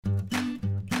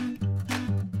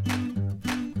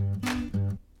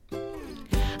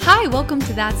Hi, welcome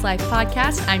to That's Life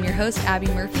podcast. I'm your host, Abby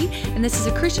Murphy, and this is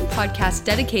a Christian podcast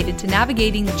dedicated to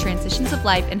navigating the transitions of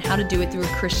life and how to do it through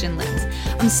a Christian lens.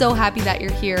 I'm so happy that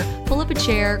you're here. Pull up a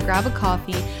chair, grab a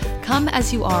coffee, come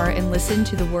as you are, and listen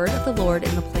to the word of the Lord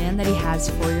and the plan that He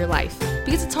has for your life.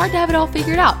 Because it's hard to have it all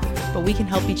figured out, but we can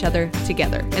help each other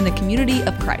together in the community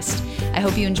of Christ. I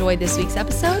hope you enjoyed this week's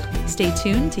episode. Stay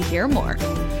tuned to hear more.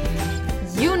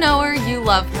 You know her, you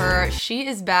love her. She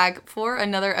is back for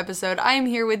another episode. I am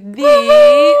here with the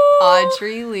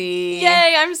Audrey Lee.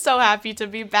 Yay, I'm so happy to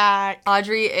be back.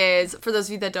 Audrey is, for those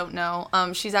of you that don't know,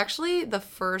 she's actually the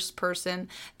first person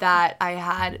that I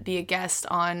had be a guest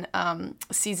on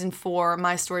season 4,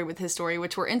 My Story with His Story,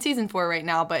 which we're in season 4 right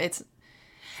now, but it's,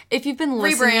 if you've been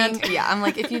listening,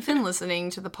 if you've been listening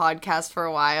to the podcast for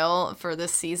a while, for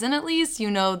this season at least,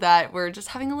 you know that we're just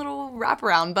having a little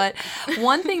wraparound. But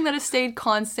one thing that has stayed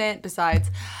constant, besides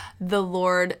the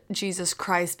Lord Jesus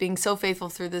Christ being so faithful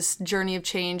through this journey of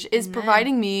change, is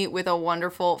providing me with a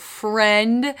wonderful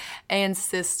friend and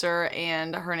sister,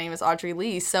 and her name is Audrey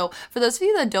Lee. So for those of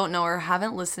you that don't know or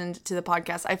haven't listened to the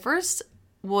podcast, I first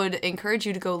would encourage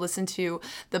you to go listen to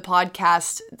the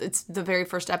podcast. It's the very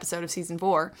first episode of season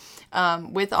 4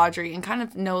 with Audrey, and kind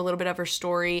of know a little bit of her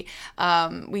story.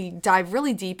 We dive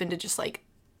really deep into just like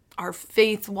our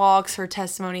faith walks, her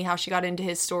testimony, how she got into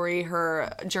His Story,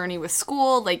 her journey with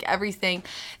school, like everything.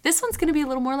 This one's going to be a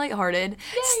little more lighthearted.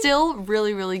 Yay. Still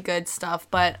really, really good stuff.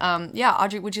 But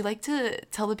Audrey, would you like to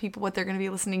tell the people what they're going to be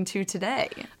listening to today?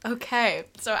 Okay,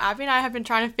 so Abby and I have been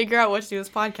trying to figure out what to do this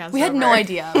podcast. We had no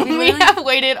idea. We have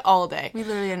waited all day. We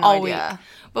literally had no idea. Week.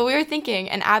 But we were thinking,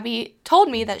 and Abby told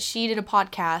me that she did a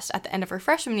podcast at the end of her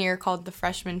freshman year called The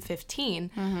Freshman 15.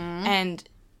 And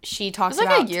she talked about... It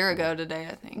was like a year ago today,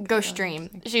 I think. Go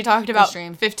Stream. She talked about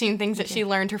 15 things that she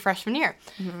learned her freshman year.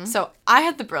 Mm-hmm. So I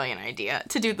had the brilliant idea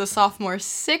to do the Sophomore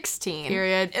 16.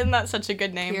 Period. Isn't that such a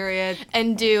good name? Period.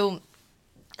 And do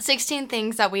 16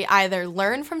 things that we either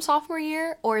learned from sophomore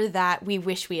year or that we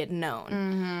wish we had known.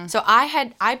 Mm-hmm. So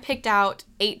I picked out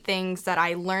 8 things that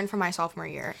I learned from my sophomore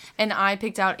year. And I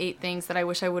picked out 8 things that I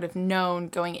wish I would have known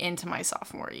going into my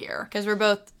sophomore year. Because we're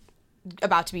both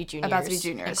about to be juniors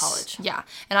in college. Yeah.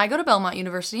 And I go to Belmont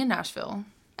University in Nashville.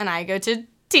 And I go to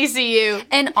TCU.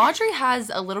 And Audrey has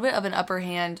a little bit of an upper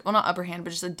hand, well, not upper hand, but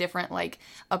just a different, like,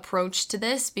 approach to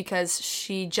this because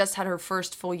she just had her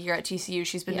first full year at TCU.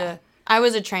 She's been to... I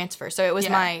was a transfer, so it was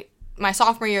my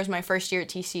sophomore year was my first year at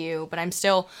TCU, but I'm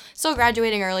still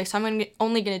graduating early, so I'm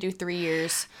only going to do 3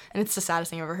 years, and it's the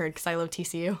saddest thing I've ever heard because I love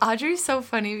TCU. Audrey's so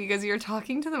funny because you're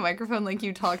talking to the microphone like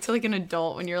you talk to, like, an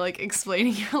adult when you're, like,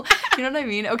 explaining your, you know what I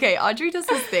mean? Okay, Audrey does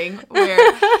this thing where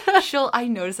I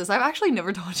notice this. I've actually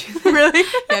never told you this. Really?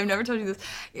 Yeah, I've never told you this.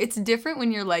 It's different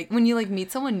when you're, like, when you, like,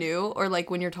 meet someone new or,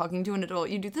 like, when you're talking to an adult,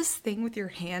 you do this thing with your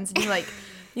hands and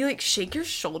you shake your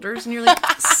shoulders and you're like,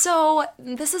 so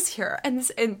this is here.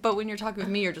 But when you're talking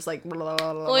with me, you're just like, blah,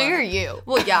 blah, blah. Well, you're you.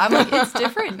 Well, yeah, I'm like, it's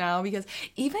different now because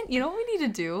even, you know what we need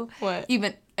to do? What?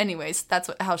 Anyways, that's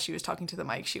how she was talking to the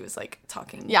mic. She was like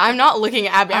talking. Yeah, I'm not looking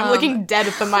at Abby. I'm looking dead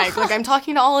at the mic. Like, I'm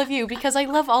talking to all of you because I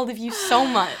love all of you so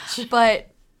much.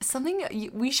 But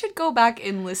we should go back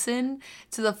and listen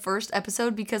to the first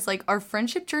episode because, like, our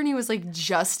friendship journey was, like,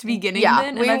 just beginning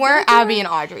then. We weren't Abby and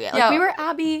Audrey yet. Like, we were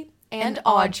Abby and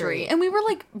Audrey. And we were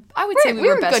like, I would say we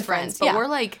were best friends, but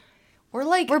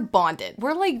we're bonded.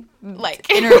 We're like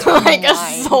intertwined. Like a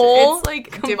soul. It's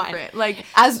like different. Like,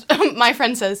 as my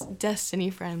friend says, destiny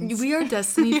friends. We are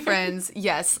destiny friends.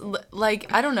 Yes.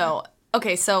 Like, I don't know.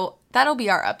 Okay, so that'll be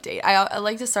our update. I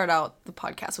like to start out the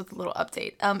podcast with a little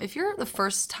update. If you're the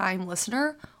first time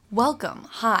listener, welcome.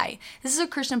 Hi. This is a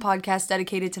Christian podcast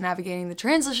dedicated to navigating the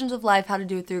transitions of life, how to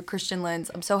do it through a Christian lens.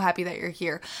 I'm so happy that you're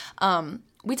here.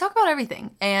 We talk about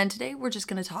everything, and today we're just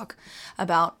going to talk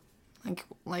about,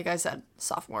 like I said,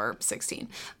 sophomore 16.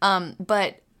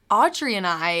 But Audrey and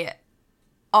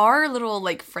our little,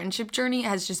 like, friendship journey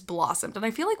has just blossomed, and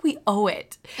I feel like we owe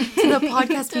it to the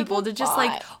podcast people to just,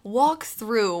 like, walk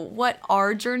through what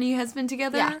our journey has been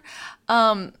together.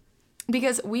 Yeah.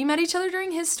 Because we met each other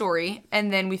during His Story,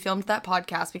 and then we filmed that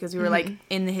podcast because we were, like,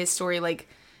 in the His Story, like,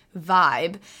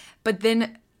 vibe. But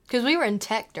then... Because we were in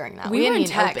tech during that. We were in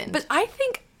tech. Opened. But I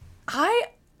think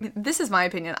this is my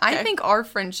opinion. Okay. I think our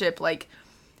friendship, like,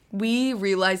 we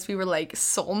realized we were, like,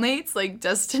 soulmates, like,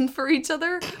 destined for each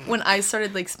other when I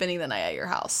started, like, spending the night at your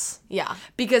house. Yeah.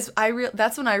 Because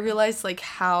that's when I realized, like,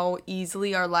 how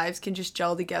easily our lives can just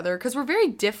gel together. Because we're very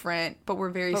different, but we're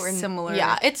very similar.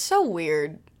 Yeah, it's so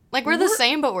weird. Like, we're the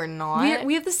same, but we're not.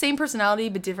 We have the same personality,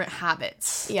 but different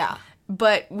habits. Yeah.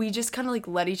 But we just kind of, like,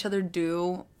 let each other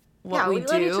do what we do.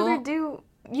 let each other do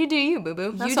You do you,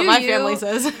 boo-boo. That's You what do my you. family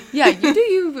says. Yeah, you do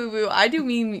you, boo-boo. I do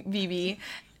me, BB.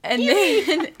 And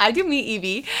then I do me,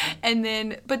 Evie. And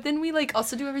then, but then we like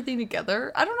also do everything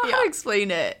together. I don't know how to explain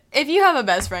it. If you have a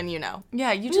best friend, you know.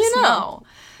 Yeah, you just know.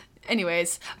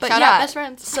 Anyways, but Shout out best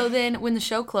friends. So then when the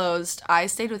show closed, I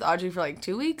stayed with Audrey for like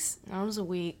 2 weeks. That was a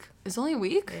week. It's only a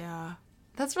week? Yeah.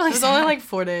 That's really It was sad. only like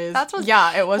 4 days. That's what.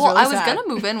 Yeah, it was well, really I was sad. gonna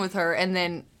move in with her, and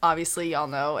then obviously y'all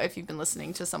know if you've been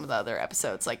listening to some of the other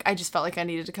episodes, like I just felt like I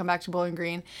needed to come back to Bowling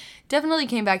Green. Definitely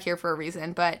came back here for a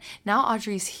reason, but now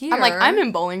Audrey's here. I'm like, I'm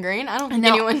in Bowling Green. I don't think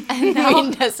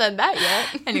anyone has said that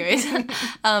yet. Anyways,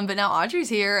 but now Audrey's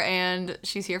here, and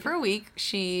she's here for a week.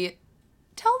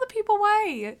 Tell the people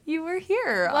why you were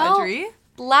here, Audrey.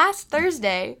 Last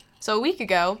Thursday, so a week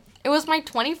ago, it was my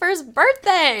 21st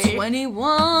birthday.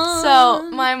 21. So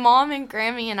my mom and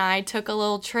Grammy and I took a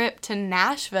little trip to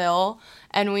Nashville,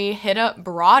 and we hit up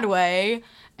Broadway,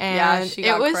 and she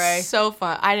got it was cray. so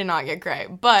fun. I did not get cray,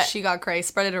 but She got cray.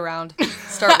 Spread it around.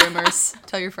 Start rumors.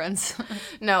 Tell your friends.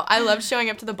 no, I loved showing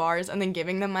up to the bars and then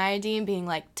giving them my ID and being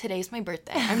like, today's my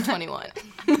birthday. I'm 21.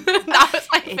 That was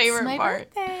my favorite my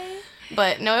part. birthday.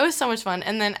 But no, it was so much fun.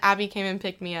 And then Abby came and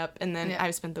picked me up, and then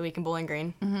I spent the week in Bowling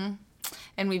Green. Mm-hmm.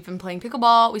 And we've been playing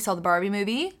pickleball. We saw the Barbie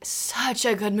movie. Such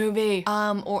a good movie.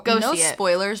 Or Go no see it.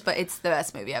 spoilers, but it's the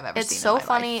best movie I've ever seen. It's so in my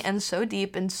funny life. and so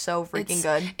deep and so freaking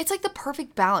good. It's like the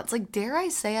perfect balance. Like, dare I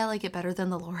say I like it better than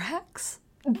the Lorax?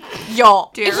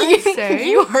 Y'all, Dare I say?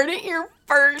 you heard it here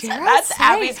first. Dare I That's say?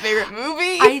 Abby's favorite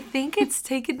movie. I think it's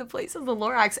taken the place of the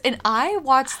Lorax, and I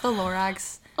watched the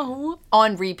Lorax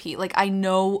on repeat. Like I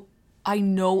know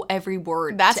every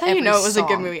word. That's to how you every know it was a good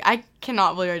song. movie. I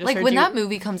cannot believe I just Like heard when you. that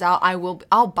movie comes out,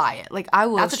 I'll buy it. Like I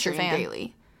will That's a true stream fan.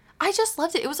 daily. I just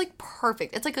loved it. It was like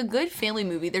perfect. It's like a good family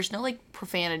movie. There's no like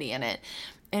profanity in it.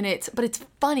 But it's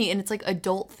funny and it's like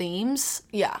adult themes.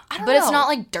 Yeah, I don't but it's know. not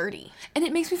like dirty. And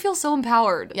it makes me feel so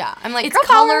empowered. Yeah, I'm like, it's girl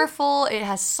power. colorful. It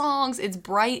has songs. It's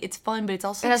bright. It's fun, but it's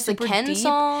also It has the super Ken deep.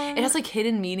 song. It has like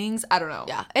hidden meanings. I don't know.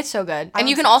 Yeah, it's so good. And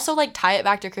you was- can also like tie it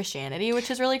back to Christianity, which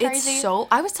is really crazy. It's so.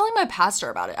 I was telling my pastor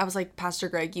about it. I was like, Pastor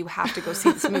Greg, you have to go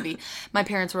see this movie. My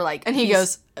parents were like, and he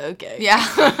goes, okay. yeah.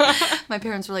 My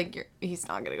parents were like, he's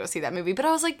not gonna go see that movie. But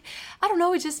I was like, I don't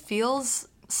know. It just feels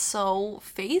so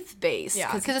faith based.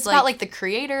 Yeah, because it's about like the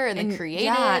creator and the created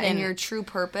and your true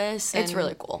purpose. It's and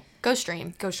really cool. Go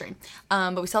stream. Go stream.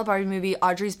 But we saw the Barbie movie.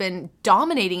 Audrey's been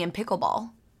dominating in pickleball.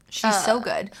 She's so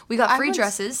good. We got free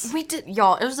dresses. We did,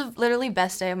 y'all. It was the literally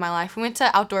best day of my life. We went to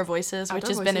Outdoor Voices, which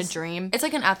has been a Voices. dream. It's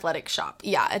like an athletic shop.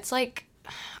 Yeah, it's like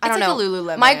I It's don't like know. a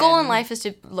Lululemon. My goal in life is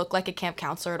to look like a camp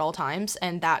counselor at all times,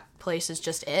 and that place is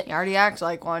just it. You already act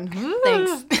like one.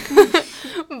 Thanks.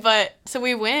 But so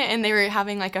we went, and they were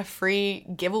having like a free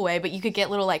giveaway, but you could get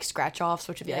little like scratch offs,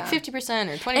 which would be like 50%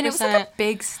 or 20%. And it was like a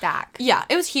big stack. Yeah,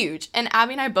 it was huge. And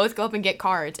Abby and I both go up and get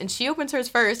cards, and she opens hers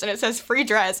first, and it says free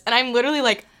dress, and I'm literally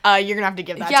like, you're gonna have to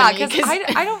give that Yeah, to me. because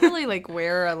I don't really like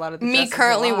wear a lot of the Me dresses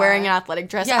currently a lot. wearing an athletic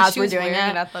dress Yeah, as she we're was doing wearing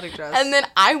that. an athletic dress. And then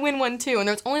I win one too, and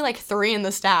there was only like 3 in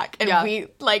the stack, and Yeah. we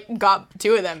like got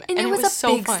 2 of them, And it was a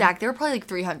so big fun. stack. There were probably like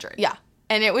 300. Yeah,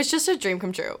 and it was just a dream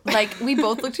come true. Like, we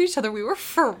both looked at each other. We were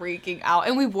freaking out.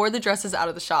 And we wore the dresses out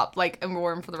of the shop, like, and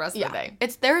wore them for the rest of the day.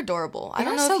 They're adorable. I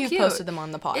don't know so if you cute. posted them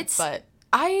on the pod, but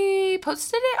I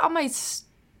posted it on my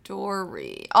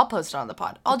story. I'll post it on the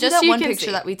pod. I'll Just do so that you one can picture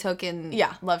see. that we took in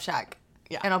Love Shack.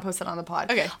 Yeah. And I'll post it on the pod.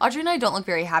 Okay. Audrey and I don't look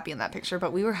very happy in that picture,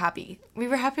 but we were happy. we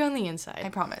were happy on the inside. I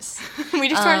promise. We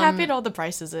just weren't happy at all the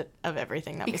prices of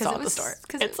everything that we saw it at the was- store.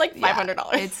 'cause It's like $500.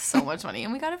 It's so much money,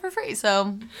 and we got it for free.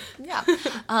 So, yeah.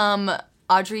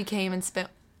 Audrey came and spent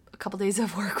a couple days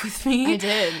of work with me. I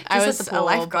did. Just I at was the a pool,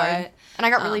 lifeguard, but, and I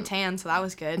got really tan, so that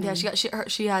was good. yeah,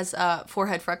 she has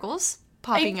forehead freckles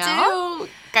popping I out. do.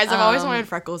 Guys, I've always wanted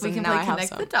freckles, We and can now I play have connect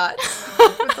some. the dots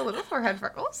with the little forehead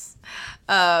freckles.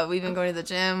 We've been going to the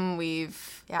gym.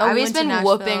 Abby's been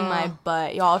whooping my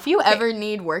butt, y'all. If you ever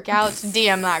need workouts,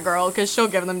 DM that girl, because she'll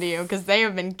give them to you, because they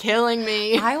have been killing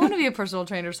me. I want to be a personal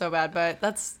trainer so bad, but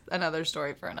that's another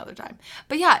story for another time.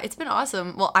 But yeah, it's been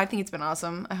awesome. Well, I think it's been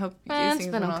awesome. I hope you It's think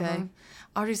it's been been okay. awesome.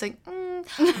 Audrey's like,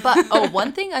 But,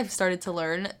 one thing I've started to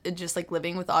learn, just, like,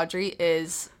 living with Audrey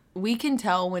is we can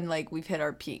tell when, like, we've hit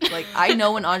our peak. Like, I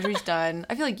know when Audrey's done.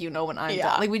 I feel like you know when I'm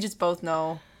done. Like, we just both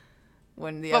know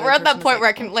when the But other we're at that person's point like, where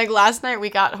I can, like, last night we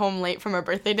got home late from our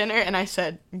birthday dinner, and I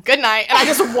said, good night, and I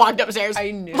just walked upstairs.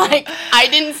 I knew. Like, I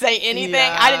didn't say anything.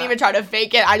 Yeah. I didn't even try to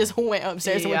fake it. I just went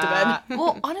upstairs and went to bed.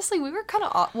 Well, honestly, we were kind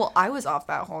of off. Well, I was off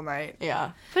that whole night.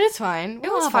 Yeah. But it's fine.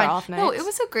 It was have fine. our off No, nights. it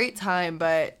was a great time,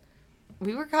 but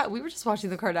we were just watching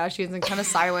the Kardashians and kind of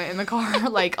silent in the car,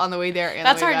 like on the way there and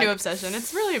That's the way our back. new obsession.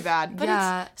 It's really bad, but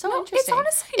Yeah. it's so No, interesting. it's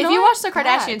honestly if not you watch the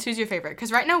bad. Kardashians, who's your favorite?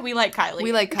 Because right now we like Kylie.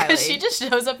 We like Kylie. Because she just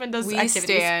shows up and does We activities.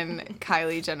 stan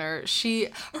Kylie Jenner.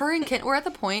 Her and Kim, we're at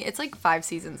the point, it's like 5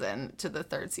 seasons into the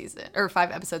 3rd season, or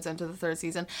 5 episodes into the 3rd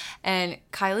season, and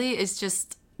Kylie is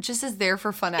just is there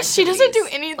for fun activities. She doesn't do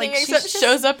anything Like, except she's just-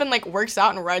 shows up and like works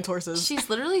out and rides horses. She's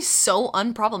literally so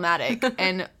unproblematic,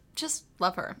 and just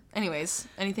love her. Anyways,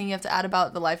 anything you have to add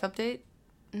about the life update?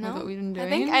 No, Like what we've been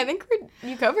doing? I think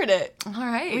you covered it. All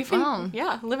right. We've been,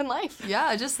 living life.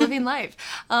 Yeah, just living life.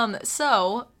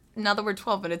 So now that we're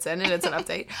 12 minutes in and it's an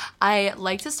update, I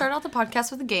like to start out the podcast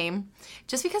with a game,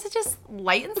 just because it just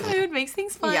lightens the mood, makes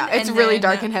things fun. Yeah, it's and really then,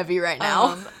 dark and heavy right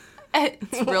now.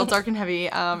 It's real dark and heavy.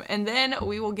 And then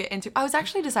we will get into. I was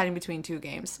actually deciding between 2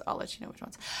 games. I'll let you know which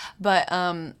ones. But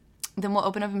then we'll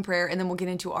open up in prayer, and then we'll get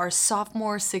into our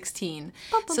sophomore 16.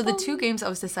 So the 2 games I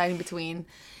was deciding between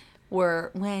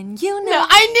were When You Know. No,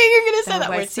 I knew you were gonna say that.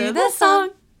 Wait Wait, to to the the song. song,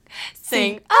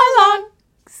 sing along,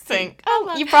 sing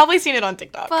along. You've probably seen it on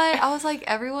TikTok. But I was like,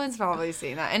 everyone's probably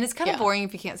seen that. And it's kind of Yeah. boring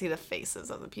if you can't see the faces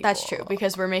of the people. That's true,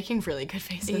 because we're making really good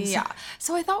faces. Yeah.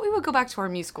 So I thought we would go back to our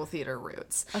musical theater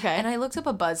roots. Okay. And I looked up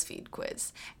a BuzzFeed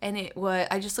quiz. And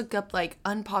I just looked up like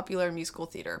unpopular musical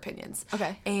theater opinions.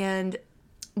 Okay. And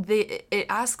it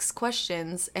asks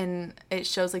questions and it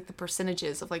shows like the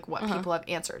percentages of like what people have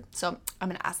answered. So I'm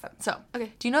gonna ask them. So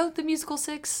Okay. do you know the musical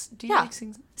Six? Do you Yeah. like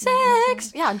sing?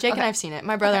 Six. Yeah, Jake and Okay. I've seen it.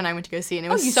 My brother and I went to go see it, and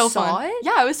it was you so saw fun. it?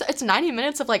 Yeah, it's 90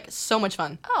 minutes of like so much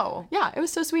fun. Oh. Yeah, it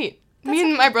was so sweet. Me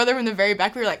and my brother were in the very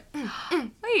back. We were like,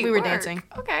 Wait, we were work. dancing.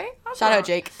 Okay. Shout out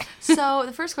Jake. So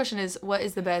the first question is, what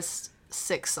is the best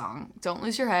Six song? Don't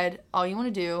Lose Your Head, All You Want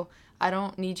to Do, I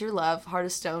Don't Need Your Love, Heart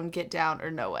of Stone, Get Down,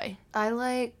 or No Way. I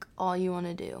like All You Want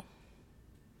to Do.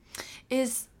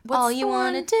 What's All you the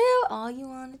want to one- do, all you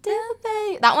want to do,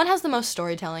 babe. That one has the most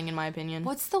storytelling, in my opinion.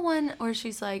 What's the one where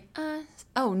she's like,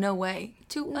 oh, no way.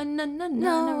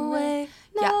 No way,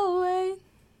 Yeah. no way.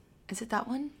 Is it that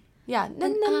one? Yeah. No,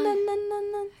 no, no, no, no,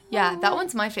 no, Yeah, that way.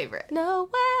 one's my favorite. No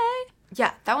way.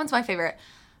 Yeah, that one's my favorite.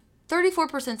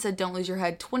 34% said Don't Lose Your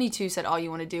Head. 22 said All You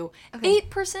Want to Do. Okay.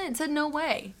 8% said No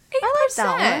Way. 8%. I like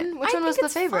that one. Which I one was think the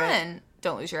it's favorite? fun.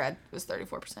 Don't Lose Your Head was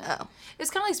 34%. Oh. It's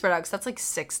kind of like spread out because that's like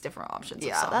 6 different options.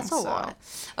 Yeah, of songs, that's a so. lot.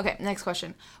 Okay, next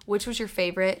question. Which was your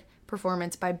favorite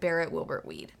performance by Barrett Wilbert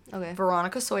Weed? Okay.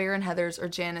 Veronica Sawyer and Heathers or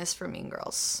Janice from Mean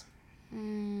Girls?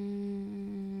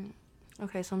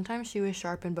 Okay, sometimes she was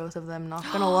sharp in both of them, not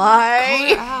gonna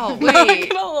lie. Call her out. Not Wait.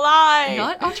 gonna lie.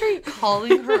 Not Audrey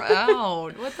calling her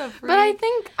out. What the freak? But I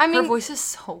think, I mean, her voice is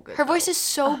so good. her voice is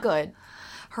so good.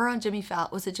 Her on Jimmy Fallon.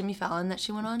 Was it Jimmy Fallon that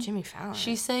she went on? Jimmy Fallon.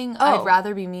 She sang Oh. I'd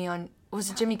Rather Be Me on... Was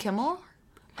it Jimmy Kimmel?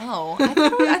 Oh.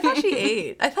 I thought she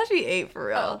ate. I thought she ate for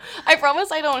real. I promise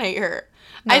I don't hate her.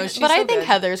 No, she's but I so think good.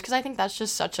 Heathers, because I think that's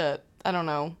just such a, I don't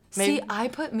know. Maybe, See, I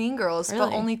put Mean Girls, but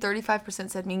Really? only 35%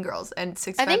 said Mean Girls, and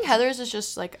 65%. I think Heathers is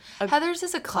just like a Heathers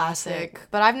is a classic.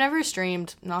 but I've never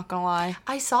streamed, not gonna lie.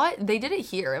 I saw it. They did it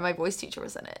here, and my voice teacher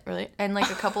was in it. Really? And like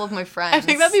a couple of my friends. I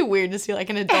think that'd be weird to see like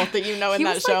an adult that you know in He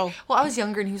that was show. like, well, I was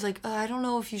younger, and he was like, I don't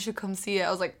know if you should come see it.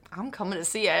 I was like, I'm coming to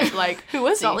see it. Like, Who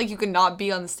was it's not he? like you could not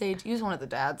be on the stage. He was one of the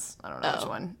dads. I don't know which Oh,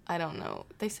 one. I don't know.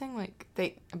 They sang like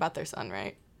about their son,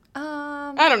 right?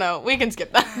 I I don't know. We can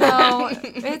skip that. no,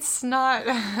 it's not.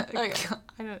 Okay.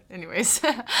 I don't. Anyways,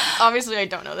 Obviously, I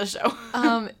don't know the show.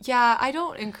 yeah, I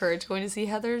don't encourage going to see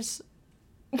Heathers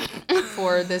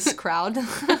for this crowd.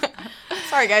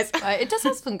 Sorry, guys. But it does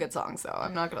have some good songs, though.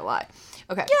 I'm not gonna lie.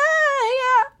 Okay.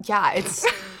 Yeah, it's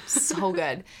so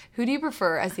good. Who do you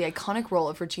prefer as the iconic role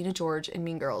of Regina George in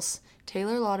Mean Girls?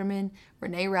 Taylor Lauderman,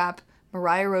 Renee Rapp,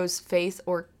 Mariah Rose Faith,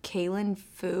 or Kaylin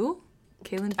Fu?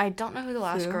 Kaylin. I don't know who the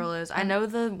last Fu? girl is. I know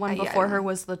the one yeah, I before don't her know.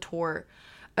 was the tour.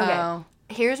 Okay. Oh.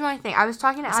 Here's my thing. I was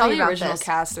talking to I saw Addie the about original this.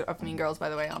 cast of Mean Girls, by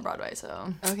the way, on Broadway.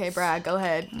 So. Okay, Brad, go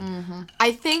ahead.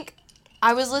 I think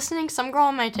I was listening. Some girl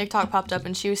on my TikTok popped up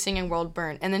and she was singing World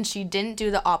Burn, and then she didn't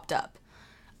do the opt up.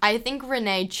 I think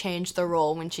Renee changed the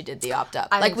role when she did the opt up.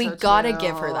 Like, we gotta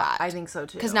give her that. I think so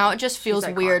too. Because now it just feels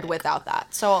She's weird iconic. without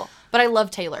that. So, but I love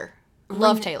Taylor.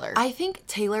 Love Taylor. I think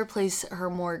Taylor plays her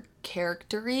more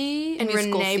character-y and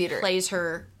musical Renee theater. plays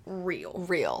her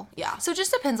real. Yeah. So it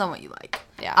just depends on what you like.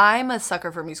 Yeah. I'm a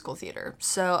sucker for musical theater.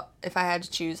 So if I had to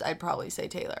choose, I'd probably say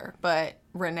Taylor. But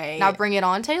Renee. Now, Bring It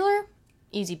On, Taylor.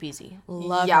 Easy peasy.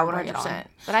 Love Yeah, her Bring It On. 100%.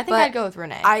 But I think I'd go with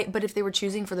Renee. But if they were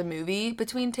choosing for the movie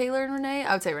between Taylor and Renee,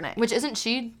 I would say Renee. Which isn't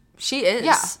she? She is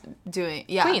Yeah. doing.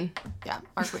 Yeah. Queen. Yeah,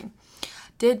 our queen.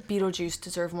 Did Beetlejuice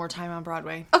deserve more time on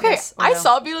Broadway? Okay, Yes or I no?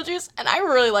 saw Beetlejuice and I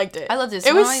really liked it. I loved it.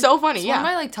 It was so funny. It's Yeah. one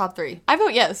of my like top 3. I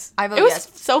vote yes. I vote it was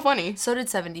yes. so funny. So did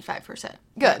 75%.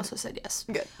 Good. I also said yes.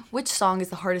 Good. Which song is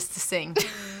the hardest to sing?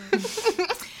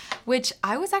 Which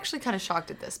I was actually kind of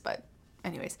shocked at this, but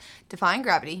anyways. Defying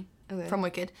Gravity from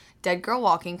Wicked, Dead Girl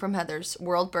Walking from Heathers,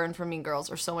 World Burn from Mean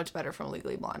Girls, or So Much Better from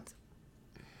Legally Blonde.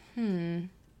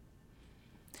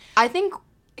 I think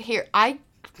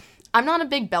I'm not a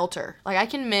big belter. Like, I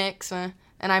can mix, and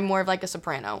I'm more of like a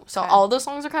soprano. So all those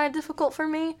songs are kind of difficult for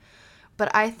me.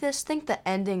 But I just think the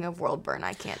ending of World Burn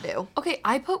I can't do. Okay,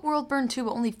 I put World Burn too,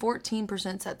 but only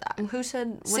 14% said that. And who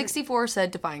said... 64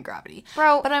 said Defying Gravity.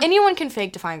 Bro, but anyone can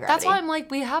fake Defying Gravity. That's why I'm like,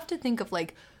 we have to think of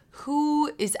like, who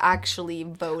is actually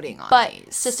voting on But these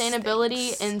sustainability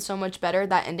things. and So Much Better,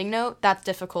 that ending note, that's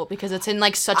difficult because it's in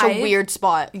like such a weird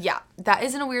spot. Yeah, that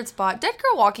is in a weird spot. Dead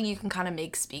Girl Walking, you can kind of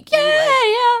make speaky. Yeah, like,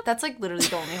 yeah. That's like literally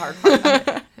the only hard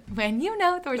part. When you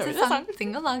know the words of the song,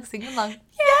 sing along, sing along.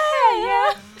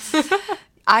 Yeah.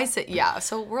 I said, yeah,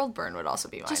 so World Burn would also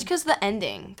be mine. Just because the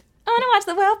ending. I want to watch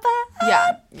the world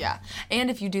burn. Yeah. And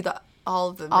if you do all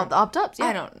of the opt-ups, yeah.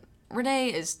 I don't.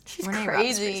 Renee Rapp is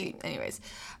crazy. Anyways,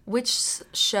 which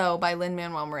show by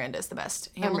Lin-Manuel Miranda is the best?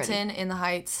 Hamilton, In the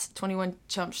Heights, 21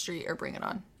 Jump Street, or Bring It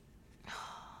On?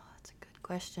 That's a good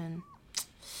question.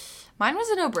 Mine was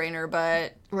a no-brainer,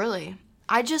 but Really?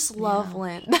 I just love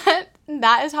Lin.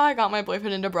 That is how I got my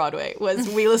boyfriend into Broadway, was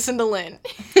we listened to Lin.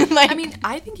 I mean,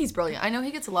 I think he's brilliant. I know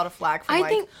he gets a lot of flack from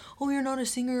oh, you're not a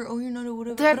singer, oh, you're not a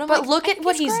whatever. But look at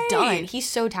what he's great. done. He's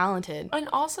so talented. And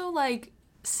also, like,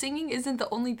 singing isn't the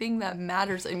only thing that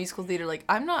matters in musical theater. Like,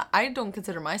 I don't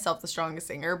consider myself the strongest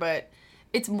singer, but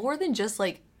it's more than just,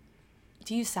 like,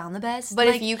 do you sound the best? But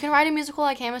like, if you can write a musical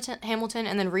like Hamilton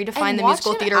and then redefine and the watch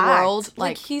musical him theater act, world,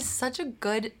 like he's such a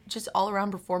good, just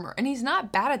all-around performer. And he's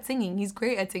not bad at singing. He's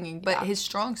great at singing, but his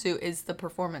strong suit is the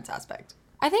performance aspect.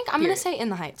 I think I'm going to say In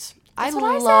the Heights. That's I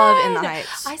what love In the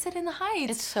Heights. I said In the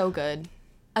Heights. It's so good.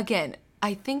 Again,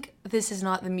 I think this is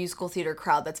not the musical theater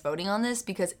crowd that's voting on this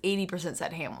because 80%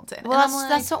 said Hamilton. Well,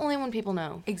 that's the only one people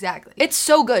know. Exactly. It's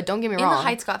so good. Don't get me wrong. In the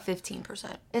Heights got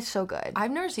 15%. It's so good. I've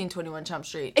never seen 21 Jump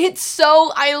Street.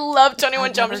 I love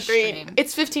 21 Jump Street. streamed.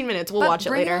 It's 15 minutes. We'll watch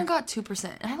it later. Bring It On got 2%.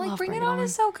 And I'm like, love Bring It On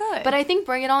is so good. But I think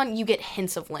Bring It On, you get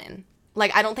hints of Lin.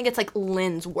 Like, I don't think it's like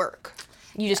Lin's work.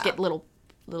 You just get little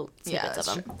snippets of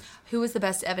them. True. Who was the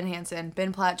best Evan Hansen?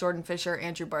 Ben Platt, Jordan Fisher,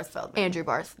 Andrew Barth. Andrew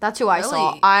Barth. That's who I saw.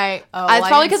 Really? It's I probably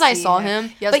didn't because I see saw him.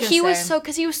 him. Yeah, I was but gonna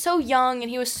because he was so young and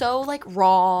he was so like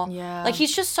raw. Yeah. Like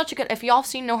he's just such a good. If y'all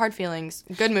seen No Hard Feelings,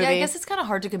 good movie. Yeah, I guess it's kind of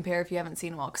hard to compare if you haven't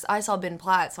seen them all. Because I saw Ben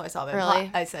Platt, so I saw Ben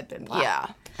Platt. I said Ben Platt. Yeah,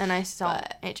 and I saw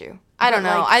Andrew. I don't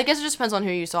know. I guess it just depends on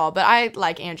who you saw, but I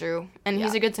like Andrew, and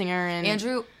he's a good singer. And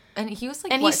Andrew, and he was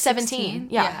like, and what, he's 17. 16?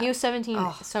 Yeah, he was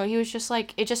 17. So he was just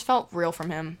like, it just felt real from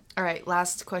him. All right,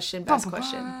 last question, best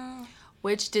question.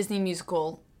 Which Disney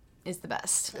musical is the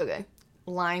best? Okay.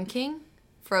 Lion King,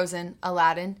 Frozen,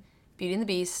 Aladdin, Beauty and the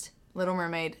Beast, Little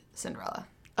Mermaid, Cinderella.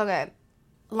 Okay.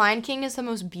 Lion King is the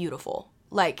most beautiful.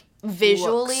 Like,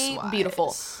 visually Looks-wise.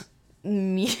 beautiful.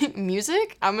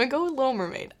 Music? I'm gonna go with Little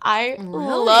Mermaid. I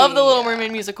love the Little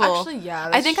Mermaid musical. Actually, yeah,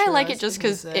 I think I true. like it That's just good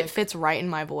because music. it fits right in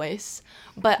my voice.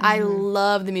 But I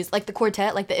love the music. Like the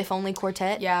quartet, like the If Only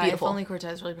Quartet. Yeah, beautiful. If Only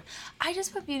Quartet is really good. I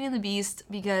just put Beauty and the Beast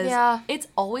because it's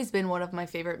always been one of my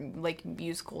favorite like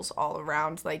musicals all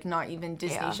around, like not even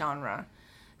Disney genre.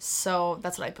 So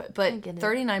that's what I put. But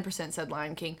 39% said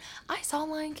Lion King. I saw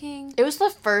Lion King. It was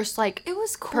the first like It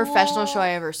was cool. professional show I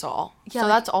ever saw. Yeah, so like-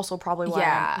 that's also probably why.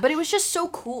 Yeah. But it was just so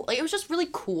cool. Like it was just really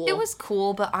cool. It was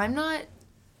cool, but I'm not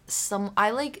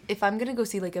I like if I'm gonna go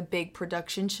see like a big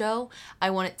production show, I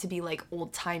want it to be like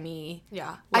old timey.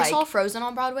 Yeah. Like, I saw Frozen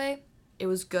on Broadway. It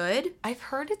was good. I've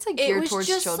heard it's like geared towards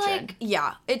children. Like,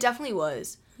 yeah, it definitely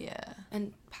was. Yeah.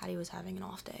 And Patty was having an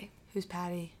off day. Who's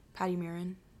Patty? Patty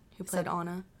Murin, who played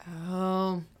Anna.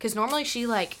 Oh. Because normally she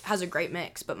like has a great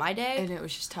mix, but my day, And it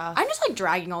was just tough. I'm just like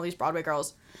dragging all these Broadway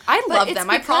girls. I love them.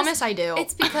 I promise I do.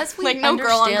 It's because we like no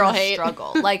girl on understand girl the hate.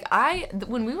 struggle. Like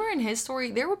when we were in his story,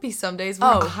 there would be some days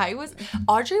where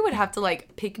Audrey would have to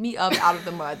like pick me up out of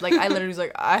the mud. Like I literally was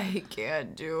like, I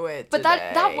can't do it. But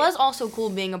today. that was also cool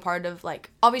being a part of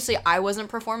like, obviously I wasn't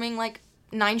performing like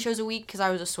 9 shows a week because I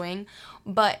was a swing,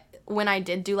 but when I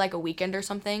did do like a weekend or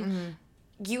something,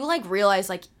 you like realize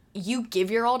like you give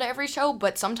your all to every show,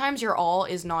 but sometimes your all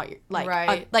is not like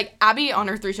Right. like Abby on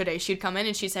her 3-show day, she'd come in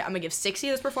and she'd say, I'm gonna give 60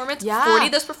 this performance, Yeah. 40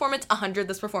 this performance, 100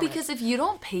 this performance. Because if you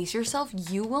don't pace yourself,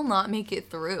 you will not make it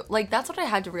through. Like that's what I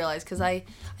had to realize because I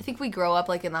think we grow up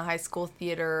like in the high school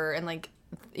theater and like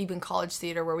even college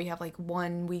theater where we have like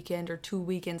 1 weekend or 2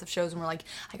 weekends of shows and we're like,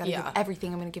 I gotta give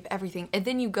everything, I'm gonna give everything. And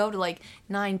then you go to like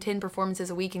 9-10 performances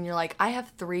a week and you're like, I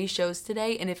have 3 shows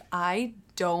today, and if I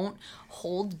don't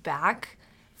hold back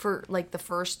for like the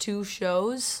first 2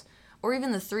 shows or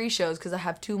even the 3 shows, because I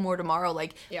have 2 more tomorrow,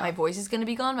 like my voice is gonna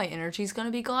be gone, my energy's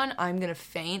gonna be gone, I'm gonna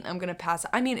faint, I'm gonna pass.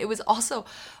 I mean, it was also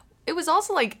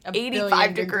like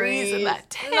 85 degrees in that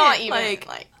tent. Not even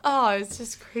like oh, it's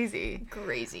just crazy.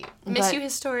 Miss you,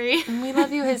 His Story. We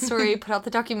love you, His Story. Put out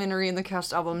the documentary and the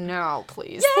cast album now,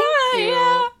 please.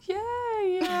 Yeah.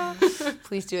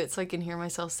 Please do it so I can hear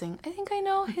myself sing, I think I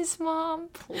know his mom,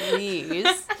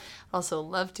 please. Also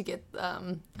love to get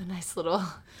a nice little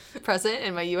present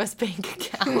in my U.S. bank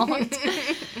account.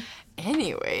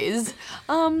 Anyways,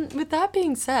 with that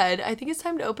being said, I think it's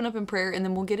time to open up in prayer, and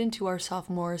then we'll get into our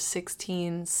sophomore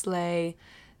 16 slay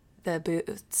the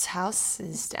boots house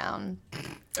is down.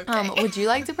 Okay. Would you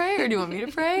like to pray, or do you want me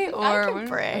to pray? Or I can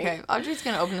pray. Okay, Audrey's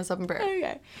gonna open us up in prayer.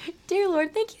 Okay. Dear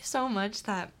Lord, thank you so much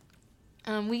that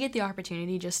we get the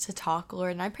opportunity just to talk,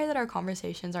 Lord, and I pray that our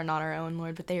conversations are not our own,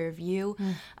 Lord, but they are of you.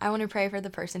 I want to pray for the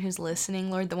person who's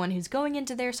listening, Lord, the one who's going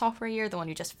into their sophomore year, the one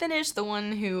who just finished, the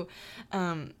one who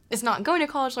is not going to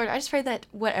college, Lord. I just pray that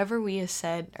whatever we have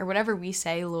said, or whatever we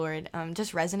say, Lord,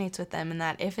 just resonates with them, and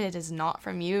that if it is not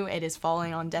from you, it is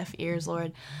falling on deaf ears,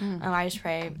 Lord. I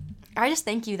just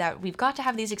thank you that we've got to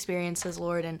have these experiences,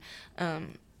 Lord, and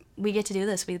we get to do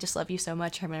this. We just love you so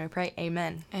much. I'm going to pray.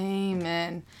 Amen.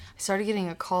 Amen. I started getting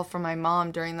a call from my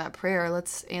mom during that prayer.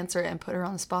 Let's answer it and put her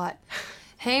on the spot.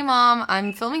 Hey, Mom.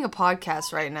 I'm filming a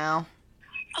podcast right now.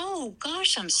 Oh,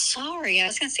 gosh, I'm sorry. I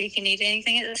was going to see if you need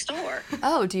anything at the store.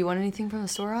 Oh, do you want anything from the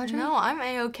store, Audrey? No, I'm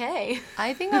A-okay.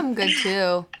 I think I'm good,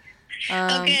 too.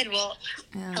 Oh, good. Well,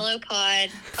 hello,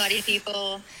 potty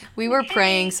people. We were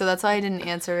praying, so that's why I didn't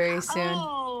answer very soon.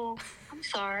 Oh, I'm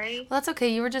sorry. Well, that's okay.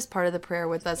 You were just part of the prayer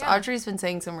with us. Yeah. Audrey's been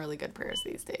saying some really good prayers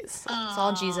these days. So it's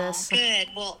all Jesus. Good.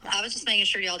 Well, I was just making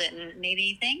sure y'all didn't need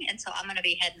anything, and so I'm going to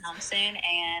be heading home soon,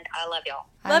 and I love y'all.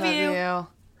 Love you.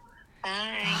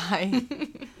 Bye. Bye.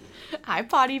 Hi,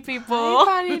 potty people. Hi,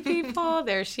 potty people.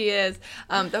 There she is.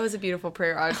 That was a beautiful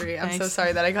prayer, Audrey. I'm so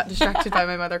sorry that I got distracted by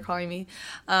my mother calling me.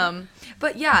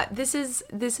 But yeah,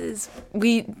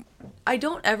 I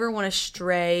don't ever want to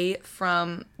stray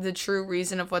from the true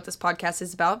reason of what this podcast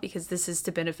is about, because this is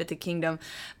to benefit the kingdom.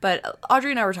 But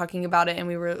Audrey and I were talking about it, and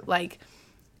we were like,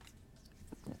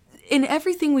 in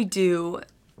everything we do,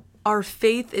 our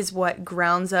faith is what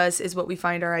grounds us, is what we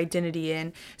find our identity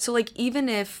in. So like, even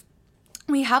if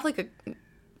we have like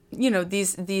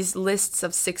these lists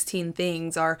of 16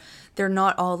 things, they're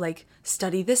not all like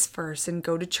study this verse and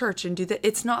go to church and do that.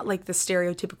 It's not like the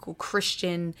stereotypical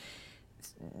Christian,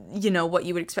 what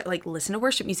you would expect, like listen to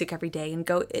worship music every day and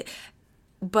go.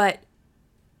 But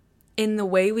in the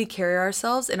way we carry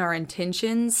ourselves and our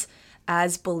intentions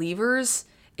as believers,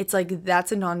 it's like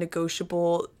that's a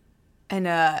non-negotiable and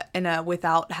a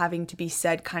without having to be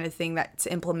said kind of thing that's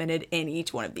implemented in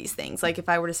each one of these things. Like if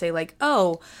I were to say like,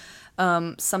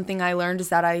 something I learned is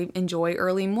that I enjoy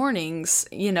early mornings,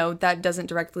 that doesn't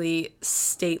directly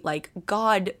state like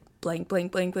God blank,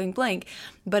 blank, blank, blank, blank.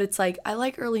 But it's like, I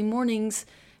like early mornings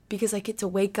because I get to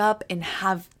wake up and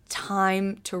have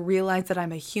time to realize that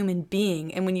I'm a human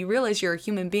being. And when you realize you're a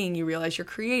human being, you realize you're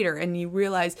creator, and you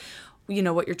realize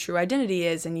what your true identity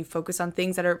is, and you focus on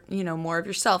things that are, more of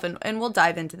yourself. And we'll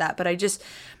dive into that. But I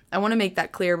want to make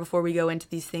that clear before we go into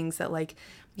these things that like,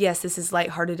 yes, this is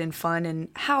lighthearted and fun and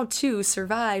how to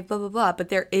survive, blah, blah, blah. But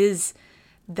there is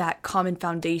that common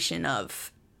foundation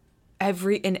of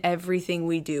everything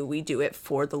we do it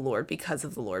for the Lord, because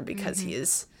of the Lord, because He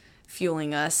is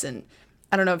fueling us. And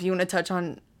I don't know if you want to touch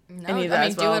on any of that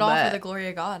as well. Do it all for the glory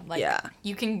of God. Like, yeah.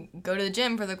 You can go to the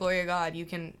gym for the glory of God. You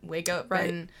can wake up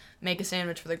and make a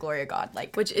sandwich for the glory of God.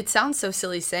 Like, which it sounds so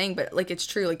silly saying, but like it's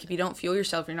true. Like if you don't fuel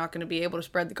yourself, you're not going to be able to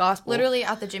spread the gospel. Literally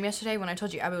at the gym yesterday, when I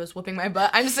told you Abby was whooping my butt,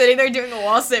 I'm sitting there doing a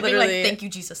wall sit, being like, "Thank you,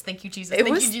 Jesus. Thank you, Jesus. Thank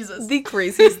you, Jesus." The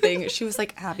craziest thing. She was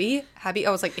like, Abby. I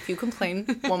was like, if you complain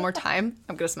one more time,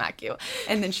 I'm gonna smack you.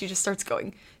 And then she just starts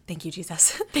going, "Thank you,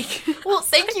 Jesus. Thank you." Well,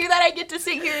 thank you that I get to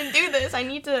sit here and do this. I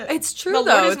need to. It's true, the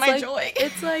though. Lord is it's my like, joy.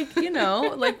 It's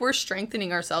like, like we're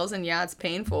strengthening ourselves, and yeah, it's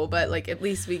painful, but like at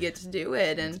least we get to do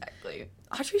it. And exactly.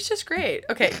 Audrey's just great.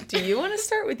 Okay, do you want to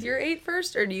start with your 8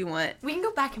 first, or do you want? We can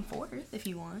go back and forth if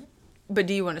you want. But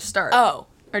do you want to start? Oh.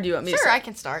 Or do you want me to start? start? I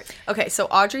can start. Okay, so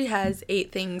Audrey has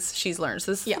 8 things she's learned.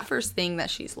 So this is the first thing that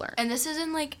she's learned. And this is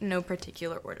in, like, no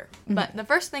particular order. Mm-hmm. But the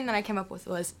first thing that I came up with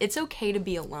was, it's okay to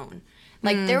be alone.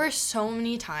 Like, there were so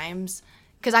many times,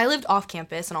 because I lived off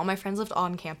campus, and all my friends lived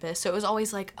on campus, so it was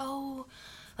always like, oh,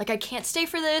 like, I can't stay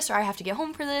for this, or I have to get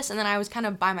home for this. And then I was kind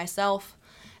of by myself,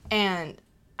 and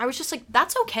I was just like,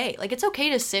 that's okay. Like, it's okay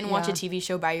to sit and watch a TV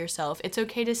show by yourself. It's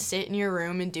okay to sit in your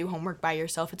room and do homework by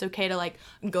yourself. It's okay to, like,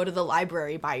 go to the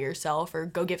library by yourself or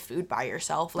go get food by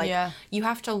yourself. Like, you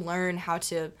have to learn how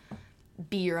to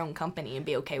be your own company and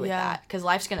be okay with that, because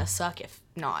life's gonna suck if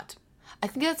not. I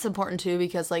think that's important, too,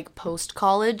 because, like,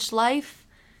 post-college life,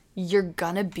 you're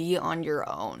gonna be on your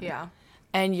own. Yeah.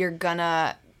 And you're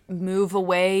gonna move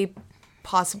away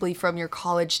possibly from your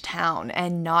college town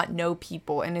and not know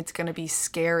people, and it's going to be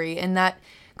scary. And that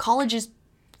college is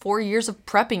 4 years of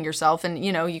prepping yourself, and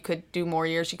you know, you could do more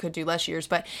years, you could do less years,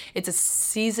 but it's a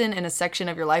season and a section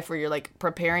of your life where you're like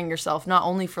preparing yourself not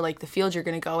only for like the field you're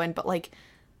going to go in, but like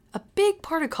a big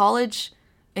part of college,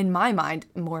 in my mind,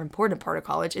 more important part of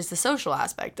college, is the social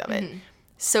aspect of it.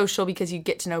 Social because you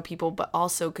get to know people, but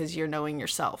also because you're knowing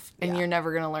yourself, and you're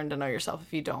never going to learn to know yourself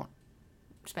if you don't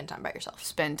spend time by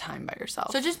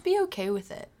yourself. So just be okay with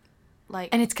it. Like,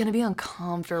 and it's gonna be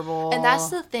uncomfortable. And that's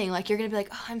the thing. Like, you're gonna be like,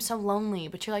 oh, I'm so lonely.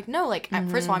 But you're like, no, like,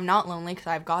 first of all, I'm not lonely because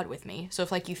I have God with me. So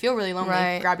if, like, you feel really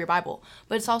lonely, grab your Bible.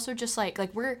 But it's also just, like,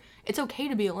 it's okay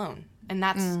to be alone. And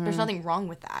that's, there's nothing wrong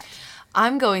with that.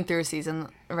 I'm going through a season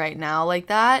right now like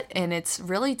that. And it's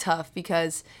really tough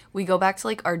because we go back to,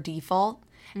 like, our default.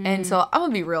 And so I'm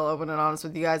gonna be real open and honest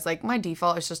with you guys. Like, my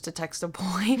default is just to text a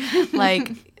boy.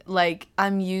 Like,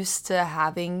 I'm used to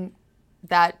having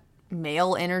that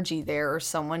male energy there, or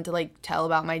someone to, like, tell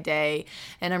about my day.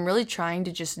 And I'm really trying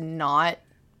to just not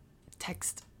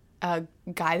text a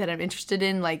guy that I'm interested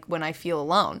in, like, when I feel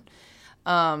alone.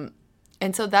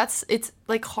 And so it's,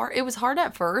 like, hard. It was hard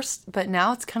at first, but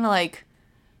now it's kind of like,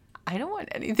 I don't want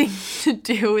anything to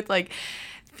do with, like,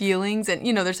 feelings. And,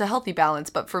 you know, there's a healthy balance.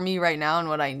 But for me right now and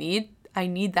what I need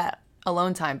that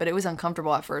alone time. But it was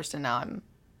uncomfortable at first, and now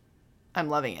I'm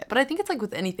loving it. But I think it's like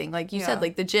with anything. Like you said,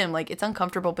 like the gym, like it's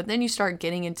uncomfortable, but then you start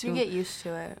getting into... You get used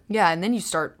to it. Yeah, and then you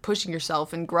start pushing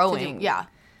yourself and growing.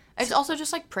 It's also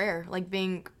just like prayer, like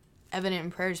being evident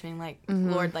in prayer, just being like,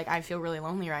 Lord, like, I feel really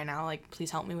lonely right now. Like,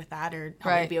 please help me with that, or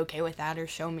help me be okay with that, or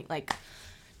show me, like,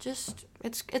 just,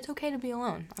 it's okay to be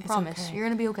alone. I promise. Okay. You're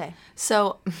going to be okay.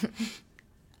 So...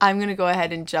 I'm going to go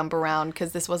ahead and jump around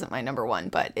because this wasn't my number one,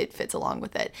 but it fits along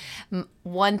with it.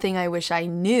 One thing I wish I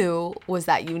knew was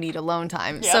that you need alone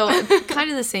time. Yep. So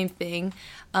kind of the same thing.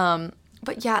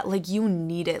 But yeah, like, you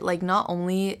need it. Like, not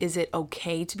only is it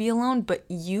okay to be alone, but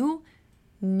you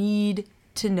need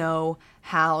to know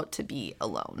how to be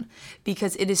alone,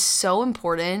 because it is so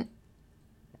important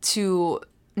to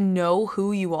know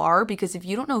who you are, because if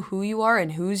you don't know who you are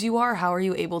and whose you are, how are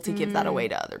you able to give that away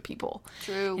to other people?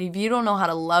 True. And if you don't know how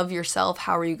to love yourself,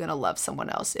 how are you going to love someone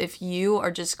else? If you are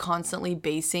just constantly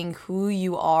basing who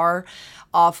you are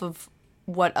off of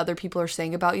what other people are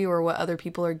saying about you, or what other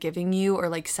people are giving you, or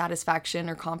like satisfaction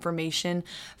or confirmation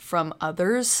from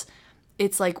others,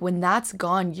 it's like when that's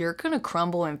gone, you're going to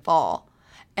crumble and fall.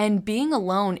 And being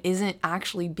alone isn't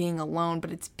actually being alone,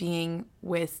 but it's being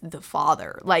with the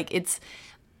Father. Like,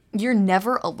 you're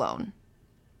never alone.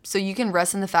 So you can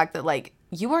rest in the fact that, like,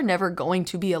 you are never going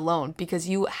to be alone, because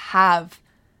you have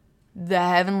the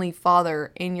Heavenly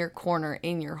Father in your corner,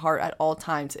 in your heart at all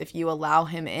times, if you allow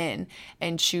him in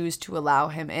and choose to allow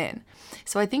him in.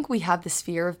 So I think we have this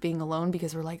fear of being alone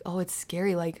because we're like, oh, it's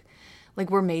scary. Like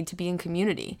we're made to be in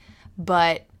community.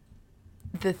 But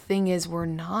the thing is, we're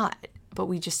not. But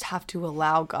we just have to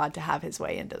allow God to have his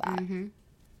way into that. Mm-hmm.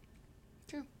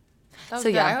 True. That was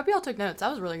good. I hope y'all took notes.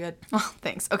 That was really good. Oh,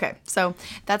 thanks. Okay, so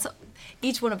that's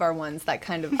each one of our ones that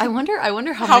kind of... I wonder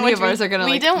how many of ours are going to,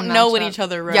 like, we don't know what each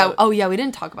other wrote. Yeah. Oh, yeah, we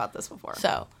didn't talk about this before.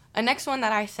 So, a next one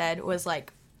that I said was,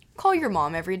 like, call your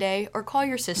mom every day, or call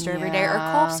your sister every day, or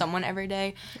call someone every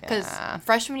day. Because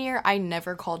freshman year, I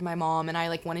never called my mom, and I,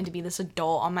 like, wanted to be this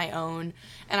adult on my own,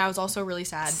 and I was also really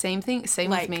sad. Same thing. Same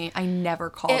with me. I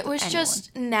never called anyone. It was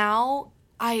just now...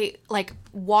 I, like,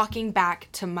 walking back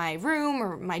to my room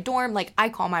or my dorm, like, I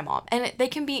call my mom. And they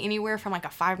can be anywhere from, like, a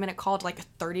 5-minute call to, like, a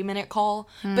 30-minute call.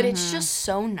 Mm-hmm. But it's just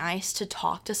so nice to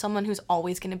talk to someone who's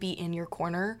always going to be in your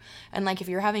corner. And, like, if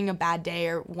you're having a bad day,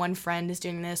 or one friend is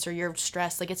doing this, or you're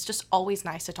stressed, like, it's just always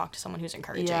nice to talk to someone who's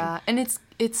encouraging. Yeah, and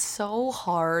it's so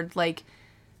hard, like,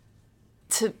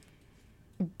 to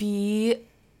be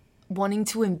wanting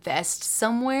to invest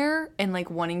somewhere and, like,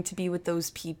 wanting to be with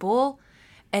those people,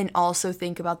 and also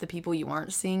think about the people you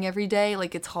aren't seeing every day.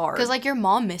 Like, it's hard. Because, like, your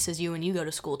mom misses you when you go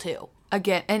to school, too.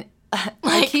 Again, and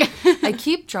like, I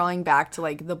keep drawing back to,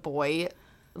 like, the boy,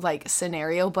 like,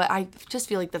 scenario, but I just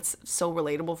feel like that's so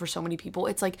relatable for so many people.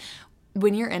 It's like,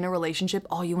 when you're in a relationship,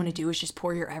 all you want to do is just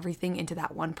pour your everything into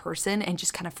that one person and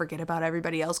just kind of forget about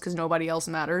everybody else because nobody else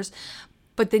matters.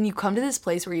 But then you come to this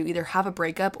place where you either have a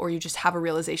breakup or you just have a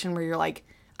realization where you're like,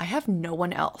 I have no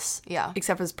one else. Yeah.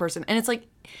 Except for this person. And it's like,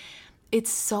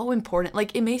 it's so important.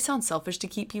 Like, it may sound selfish to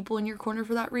keep people in your corner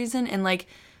for that reason. And like,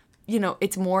 you know,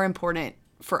 it's more important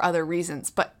for other reasons.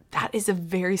 But that is a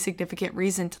very significant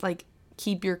reason to like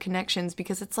keep your connections,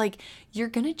 because it's like, you're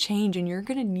going to change and you're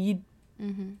going to need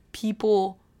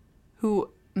people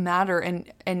who matter,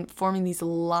 and forming these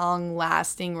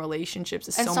long-lasting relationships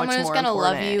is so much more important. And someone who's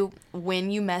gonna love you when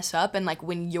you mess up, and like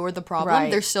when you're the problem,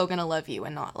 they're still gonna love you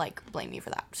and not like blame you for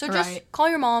that. So just call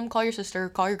your mom, call your sister,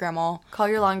 call your grandma, call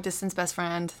your long-distance best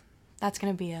friend. That's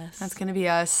gonna be us. That's gonna be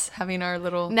us having our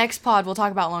little next pod. We'll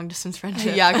talk about long distance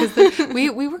friendship. Yeah, because we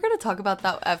were gonna talk about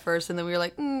that at first, and then we were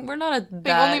like, we're not We've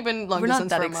only been long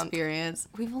distance for a month.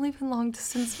 We've only been long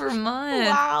distance for a month.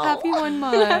 Wow, happy 1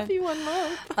 month. Happy 1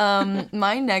 month.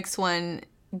 My next one,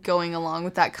 going along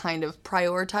with that, kind of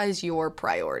prioritize your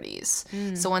priorities.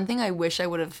 So one thing I wish I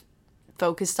would have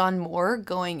focused on more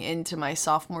going into my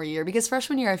sophomore year, because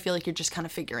freshman year I feel like you're just kind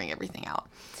of figuring everything out.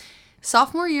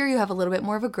 Sophomore year, you have a little bit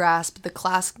more of a grasp. The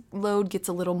class load gets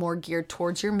a little more geared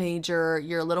towards your major.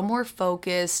 You're a little more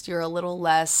focused. You're a little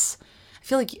less... I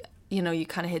feel like, you know, you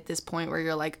kind of hit this point where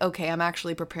you're like, okay, I'm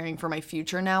actually preparing for my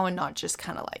future now, and not just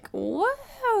kind of like,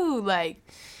 whoa, like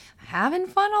having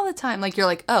fun all the time. Like, you're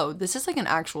like, oh, this is like an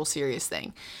actual serious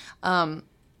thing. And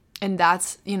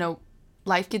that's, you know,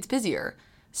 life gets busier.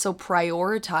 So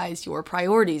prioritize your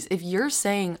priorities. If you're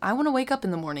saying, I want to wake up in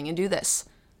the morning and do this,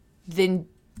 then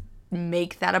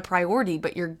make that a priority,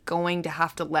 but you're going to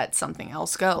have to let something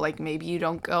else go. Like, maybe you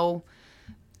don't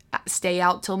stay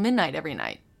out till midnight every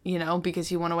night, you know,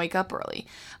 because you want to wake up early.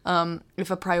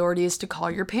 If a priority is to call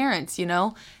your parents, you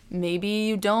know, maybe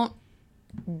you don't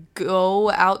go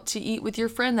out to eat with your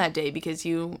friend that day because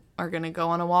you are going to go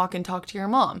on a walk and talk to your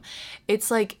mom.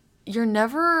 It's like, you're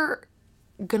never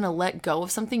going to let go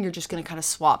of something. You're just going to kind of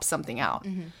swap something out,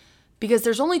 because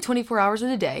there's only 24 hours in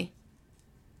a day.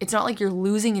 It's not like you're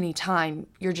losing any time.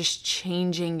 You're just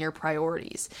changing your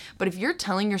priorities. But if you're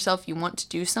telling yourself you want to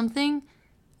do something,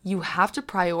 you have to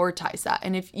prioritize that.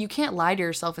 And if you can't lie to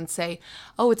yourself and say,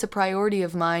 oh, it's a priority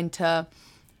of mine to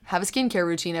have a skincare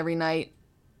routine every night,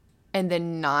 and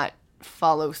then not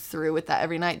follow through with that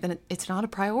every night, then it's not a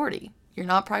priority. You're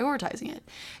not prioritizing it.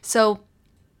 So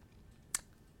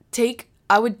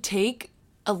I would take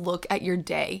a look at your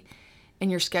day and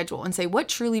your schedule and say, what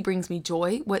truly brings me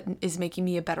joy? What is making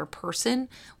me a better person?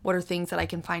 What are things that I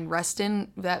can find rest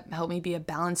in that help me be a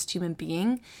balanced human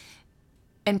being?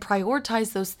 And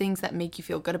prioritize those things that make you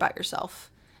feel good about yourself.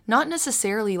 Not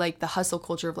necessarily like the hustle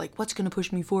culture of like, what's going to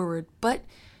push me forward, but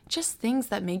just things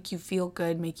that make you feel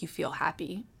good, make you feel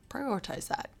happy. Prioritize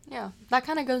that. Yeah, that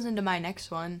kind of goes into my next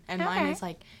one. And mine is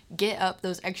like, get up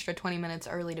those extra 20 minutes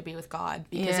early to be with God,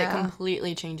 because it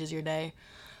completely changes your day.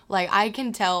 Like, I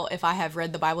can tell if I have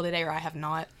read the Bible today or I have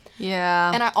not.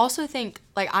 Yeah. And I also think,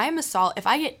 like, I am if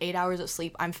I get 8 hours of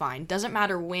sleep, I'm fine. Doesn't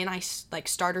matter when I, like,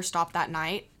 start or stop that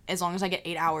night, as long as I get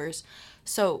 8 hours.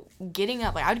 So, getting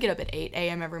up, like, I would get up at 8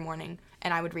 a.m. every morning,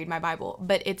 and I would read my Bible.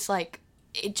 But it's, like,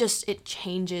 it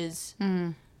changes.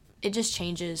 It just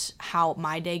changes how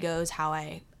my day goes, how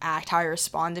I act, how I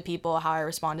respond to people, how I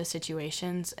respond to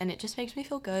situations. And it just makes me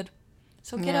feel good.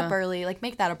 So, get up early. Like,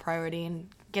 make that a priority and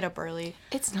get up early.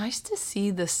 It's nice to see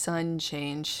the sun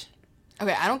change.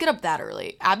 Okay, I don't get up that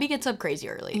early. Abby gets up crazy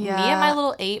early. Yeah. Me at my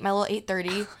little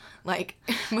 8:30, like...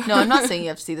 No, I'm not saying you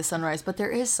have to see the sunrise, but there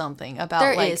is something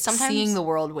about seeing the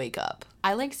world wake up.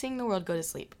 I like seeing the world go to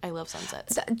sleep. I love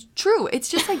sunsets. True. It's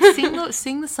just like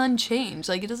seeing the sun change.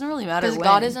 Like, it doesn't really matter when. Because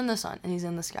God is in the sun, and he's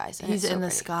in the skies. And he's so in the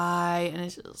pretty. sky, and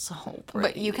it's just so pretty.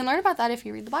 But you can learn about that if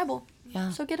you read the Bible. Yeah.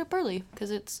 So get up early,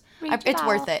 because it's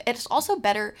worth it. It's also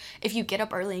better if you get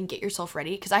up early and get yourself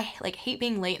ready, because I hate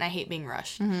being late and I hate being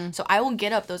rushed. So I will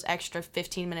get up those extra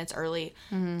 15 minutes early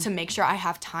to make sure I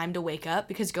have time to wake up,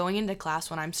 because going into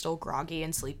class when I'm still groggy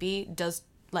and sleepy does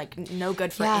no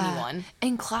good for anyone.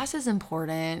 And class is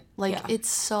important. It's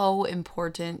so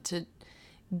important to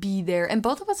be there. And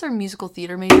both of us are musical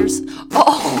theater majors.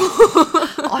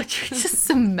 Oh, Audrey just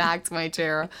smacked my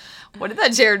chair. What did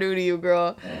that chair do to you,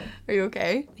 girl? Are you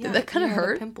okay? Did that kind of hurt? I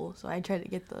had a pimple, so I tried to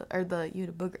get you had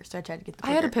a booger, so I tried to get the booger.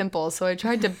 I had a pimple, so I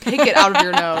tried to pick it out of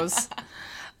your nose.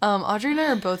 Audrey and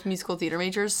I are both musical theater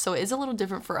majors, so it is a little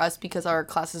different for us because our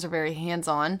classes are very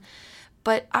hands-on.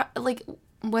 But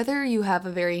whether you have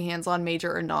a very hands-on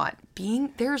major or not,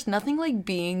 there's nothing like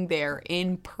being there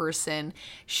in person,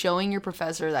 showing your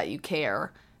professor that you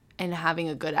care, and having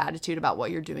a good attitude about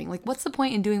what you're doing. Like, what's the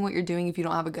point in doing what you're doing if you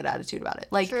don't have a good attitude about it?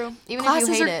 Like, True. Even if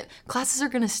you hate it. Classes are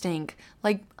going to stink.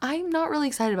 Like, I'm not really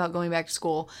excited about going back to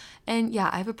school. And yeah,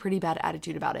 I have a pretty bad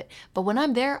attitude about it. But when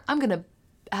I'm there, I'm going to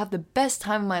have the best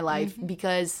time of my life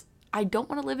because I don't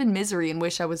want to live in misery and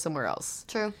wish I was somewhere else.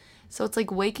 True. So it's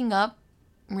like waking up,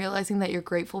 realizing that you're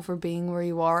grateful for being where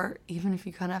you are, even if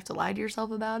you kind of have to lie to yourself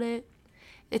about it.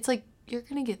 It's like, you're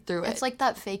going to get through it. It's like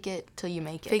that fake it till you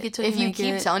make it. Fake it till you make it. If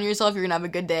you keep telling yourself you're going to have a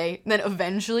good day, then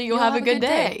eventually you'll have a good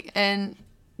day. And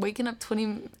waking up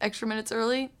 20 extra minutes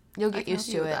early, you'll get used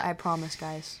to it. I promise,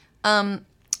 guys.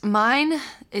 Mine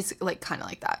is like kind of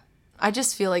like that. I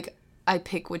just feel like I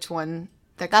pick which one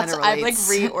that kind of relates. I've like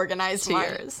reorganized to mine.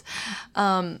 Yours.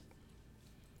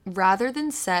 Rather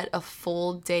than set a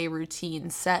full day routine,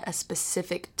 set a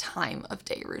specific time of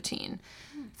day routine.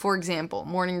 For example,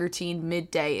 morning routine,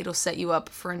 midday, it'll set you up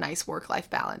for a nice work-life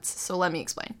balance. So let me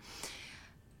explain.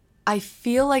 I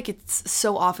feel like it's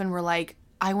so often we're like,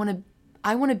 I want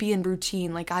to be in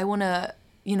routine. Like, I want to,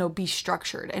 be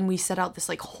structured. And we set out this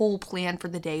like whole plan for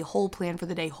the day, whole plan for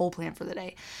the day, whole plan for the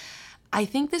day. I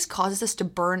think this causes us to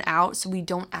burn out so we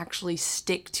don't actually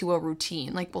stick to a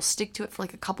routine. Like, we'll stick to it for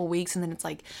like a couple weeks and then it's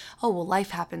like, oh, well,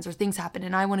 life happens or things happen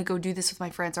and I want to go do this with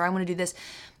my friends or I want to do this.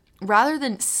 Rather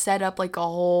than set up like a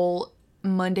whole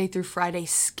Monday through Friday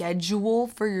schedule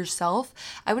for yourself,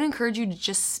 I would encourage you to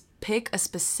just pick a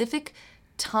specific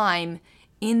time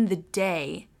in the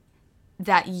day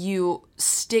that you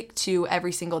stick to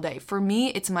every single day. For me,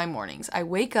 it's my mornings. I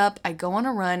wake up, I go on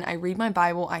a run, I read my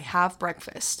Bible, I have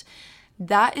breakfast.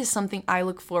 That is something I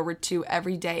look forward to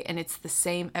every day, and it's the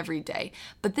same every day.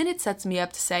 But then it sets me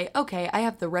up to say, okay, I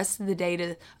have the rest of the day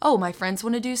to, oh, my friends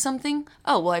want to do something?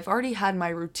 Oh, well, I've already had my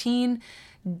routine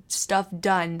stuff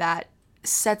done that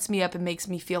sets me up and makes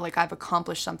me feel like I've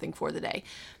accomplished something for the day.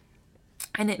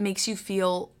 And it makes you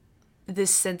feel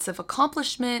this sense of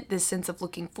accomplishment, this sense of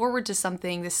looking forward to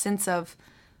something, this sense of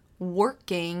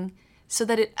working, so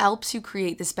that it helps you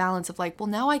create this balance of like, well,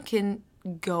 now I can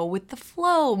go with the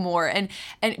flow more. And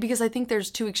because I think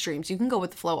there's two extremes. You can go with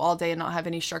the flow all day and not have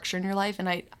any structure in your life. And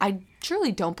I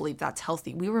truly don't believe that's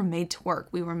healthy. We were made to work.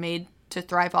 We were made to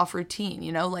thrive off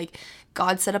routine, like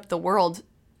God set up the world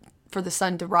for the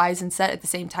sun to rise and set at the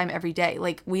same time every day.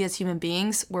 Like, we as human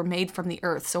beings were made from the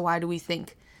earth. So why do we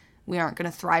think we aren't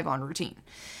going to thrive on routine?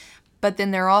 But then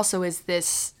there also is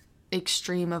this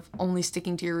extreme of only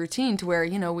sticking to your routine to where,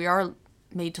 we are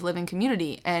made to live in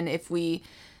community. And if we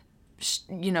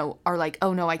are like,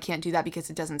 oh no, I can't do that because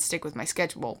it doesn't stick with my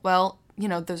schedule. Well,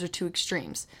 those are two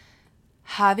extremes.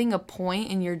 Having a point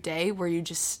in your day where you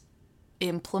just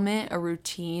implement a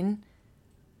routine,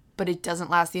 but it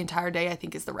doesn't last the entire day, I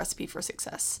think is the recipe for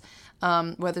success.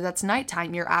 Whether that's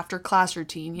nighttime, your after class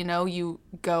routine, you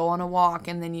go on a walk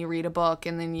and then you read a book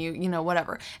and then you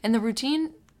whatever. And the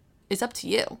routine is up to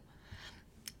you.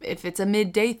 If it's a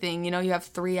midday thing, you have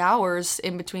 3 hours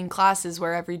in between classes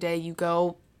where every day you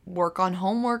go work on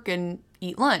homework and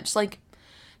eat lunch. Like,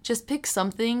 just pick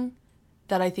something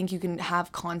that I think you can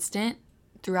have constant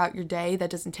throughout your day that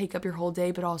doesn't take up your whole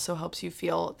day, but also helps you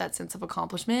feel that sense of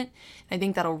accomplishment. I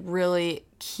think that'll really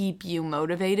keep you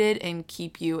motivated and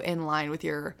keep you in line with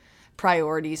your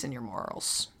priorities and your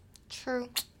morals. True.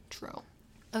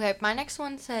 Okay, my next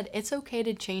one said, it's okay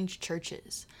to change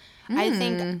churches. I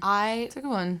think it's a good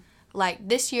one. Like,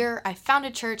 this year, I found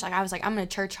a church. Like, I was like, I'm going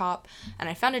to church hop. And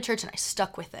I found a church, and I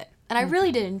stuck with it. And I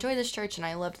really did enjoy this church, and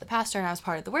I loved the pastor, and I was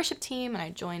part of the worship team, and I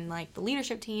joined, like, the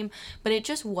leadership team. But it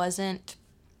just wasn't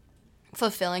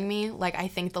fulfilling me. Like, I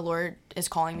think the Lord is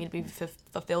calling me to be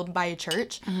fulfilled by a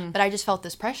church. But I just felt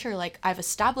this pressure. Like, I've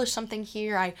established something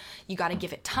here. You got to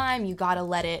give it time. You got to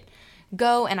let it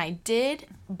go. And I did.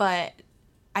 But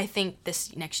I think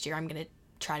this next year, I'm going to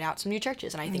tried out some new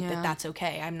churches, and I think that that's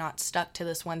okay. I'm not stuck to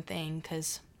this one thing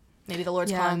because maybe the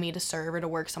Lord's calling me to serve or to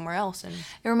work somewhere else. And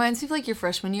it reminds me of like your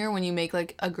freshman year when you make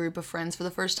like a group of friends for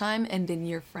the first time, and then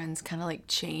your friends kind of like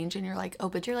change, and you're like, oh,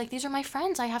 but you're like, these are my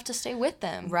friends. I have to stay with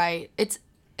them. Right.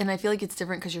 And I feel like it's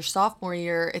different because your sophomore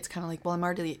year, it's kind of like, well, I'm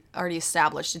already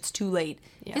established. It's too late.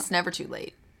 Yeah. It's never too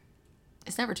late.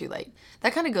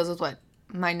 That kind of goes with what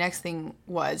my next thing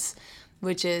was,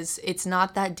 which is it's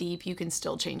not that deep. You can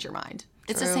still change your mind.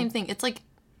 It's the same thing. It's like,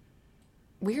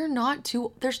 we're not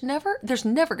too, there's never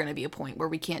going to be a point where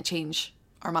we can't change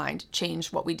our mind,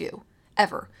 change what we do,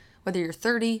 ever. Whether you're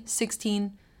 30,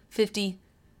 16, 50,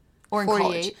 or in 48.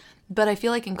 College. But I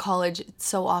feel like in college, it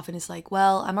so often is like,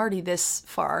 well, I'm already this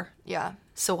far. Yeah.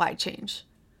 So why change?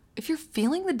 If you're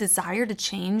feeling the desire to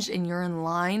change and you're in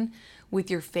line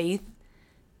with your faith,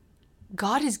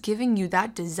 God is giving you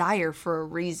that desire for a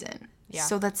reason. Yeah.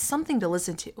 So that's something to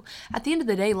listen to. At the end of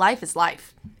the day, life is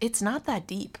life. It's not that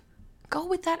deep. Go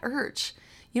with that urge.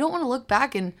 You don't want to look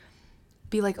back and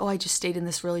be like, oh, I just stayed in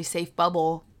this really safe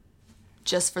bubble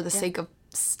just for the sake of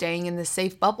staying in this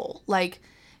safe bubble. Like,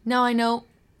 now I know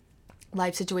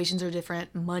life situations are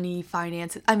different, money,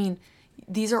 finances. I mean,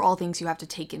 these are all things you have to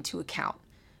take into account,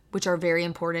 which are very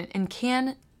important and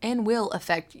can and will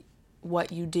affect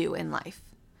what you do in life.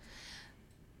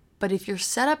 But if you're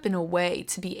set up in a way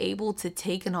to be able to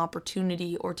take an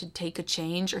opportunity or to take a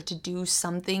change or to do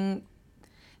something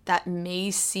that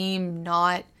may seem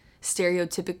not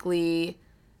stereotypically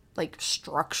like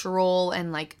structural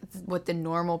and like what the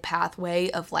normal pathway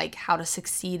of like how to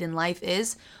succeed in life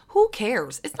is, who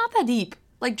cares? It's not that deep.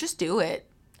 Like, just do it.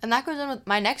 And that goes in with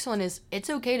my next one is it's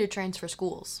okay to transfer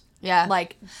schools. Yeah.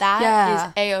 Like,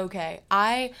 that is A-okay.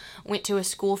 I went to a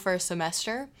school for a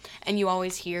semester, and you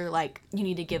always hear, like, you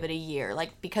need to give it a year.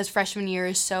 Like, because freshman year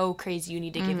is so crazy, you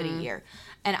need to give it a year.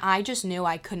 And I just knew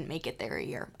I couldn't make it there a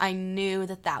year. I knew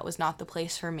that that was not the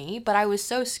place for me, but I was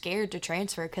so scared to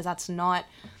transfer because that's not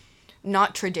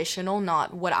traditional,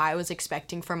 not what I was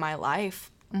expecting for my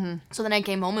life. Mm-hmm. So then I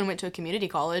came home and went to a community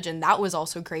college, and that was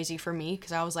also crazy for me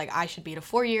because I was like, I should be at a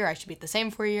 4-year, I should be at the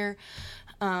same 4-year.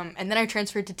 And then I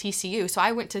transferred to TCU, so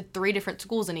I went to 3 different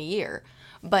schools in a year.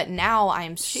 But now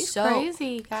I'm so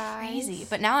crazy, guys. Crazy.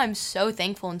 But now I'm so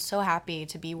thankful and so happy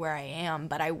to be where I am,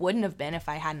 but I wouldn't have been if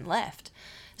I hadn't left.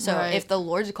 So if the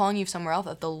Lord's calling you somewhere else,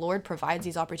 if the Lord provides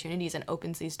these opportunities and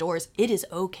opens these doors, it is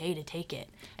okay to take it.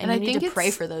 And you need to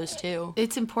pray for those too.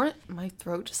 It's important. My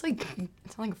throat just like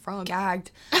it's like a frog.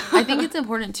 Gagged. I think it's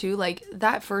important too, like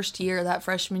that first year, that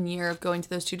freshman year of going to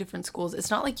those 2 different schools, it's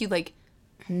not like you like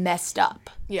messed up.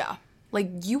 Yeah. Like,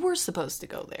 you were supposed to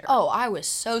go there. Oh, I was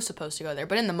so supposed to go there.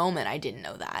 But in the moment, I didn't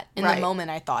know that. In the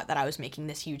moment, I thought that I was making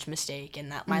this huge mistake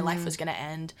and that my life was going to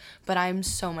end. But I'm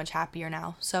so much happier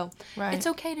now. So it's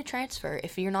okay to transfer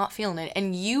if you're not feeling it.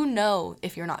 And you know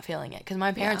if you're not feeling it. Because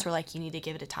my parents were like, you need to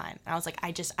give it a time. And I was like,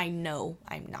 I know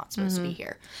I'm not supposed to be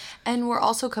here. And we're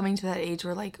also coming to that age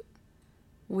where, like,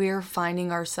 we're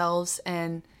finding ourselves.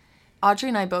 And Audrey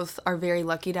and I both are very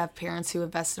lucky to have parents who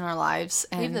invest in our lives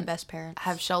and we have the best parents,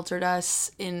 have sheltered us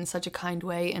in such a kind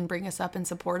way and bring us up and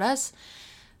support us.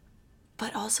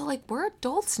 But also, like, we're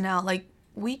adults now. Like,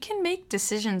 we can make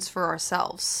decisions for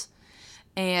ourselves.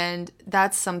 And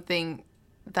that's something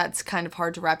that's kind of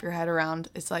hard to wrap your head around.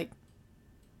 It's like,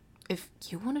 if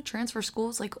you want to transfer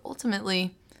schools, like,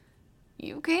 ultimately,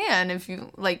 you can. If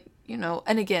you, like, you know,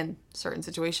 and again, certain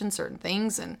situations, certain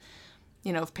things, and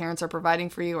you know, if parents are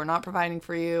providing for you or not providing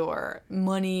for you, or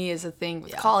money is a thing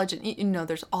with college, and you know,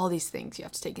 there's all these things you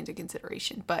have to take into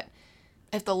consideration. But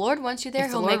if the Lord wants you there,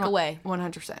 He'll make a way.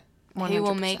 100%. He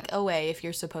will make a way if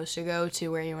you're supposed to go to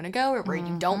where you want to go or where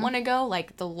you don't want to go.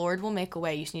 Like, the Lord will make a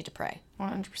way. You just need to pray.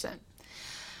 100%.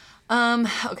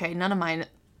 Okay, none of mine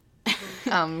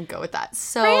go with that.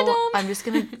 So Random. I'm just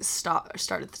gonna start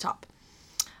at the top.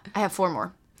 I have 4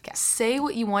 more. Okay. Say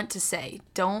what you want to say.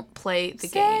 Don't play the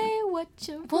game. Say what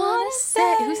you want to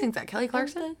say. Who sings that? Kelly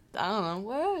Clarkson? I don't know.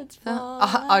 Words fall.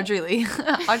 Audrey Lee.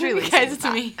 Audrey Lee. Guys, it's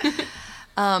me.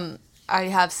 I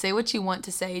have say what you want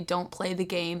to say. Don't play the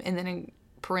game. And then in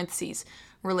parentheses,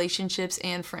 relationships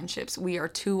and friendships. We are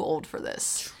too old for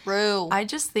this. True. I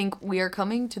just think we are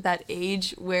coming to that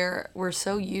age where we're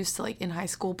so used to, like, in high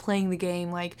school playing the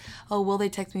game, like, oh, will they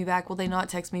text me back? Will they not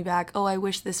text me back? Oh, I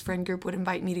wish this friend group would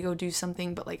invite me to go do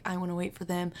something, but, like, I want to wait for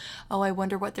them. Oh, I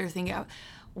wonder what they're thinking.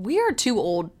 We are too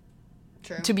old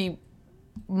to be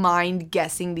mind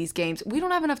guessing these games. We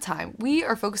don't have enough time. We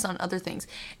are focused on other things.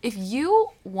 If you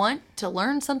want to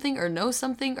learn something or know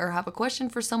something or have a question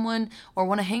for someone or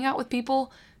want to hang out with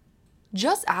people,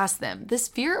 just ask them. This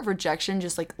fear of rejection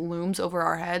just, like, looms over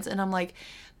our heads, and I'm like,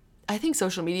 I think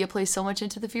social media plays so much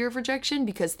into the fear of rejection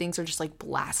because things are just, like,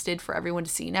 blasted for everyone to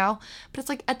see now. But it's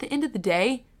like, at the end of the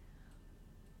day,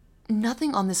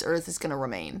 nothing on this earth is going to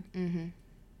remain.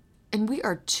 And we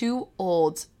are too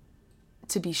old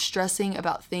to be stressing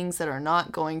about things that are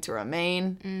not going to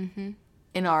remain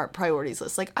in our priorities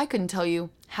list. Like, I couldn't tell you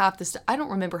half the stuff. I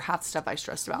don't remember half the stuff I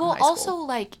stressed about in high school. Well, also,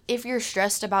 like, if you're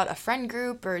stressed about a friend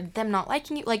group or them not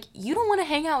liking you, like, you don't want to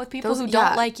hang out with people who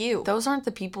don't like you. Those aren't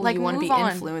the people like, you want to be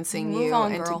influencing you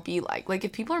and girl. to be like. Like,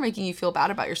 if people are making you feel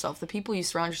bad about yourself, the people you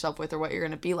surround yourself with are what you're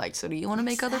going to be like. So do you want to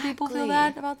make other people feel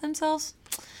bad about themselves?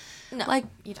 No, like,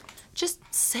 you don't. Just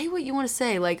say what you want to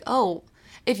say. Like, oh,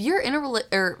 if you're in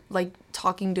or like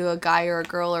talking to a guy or a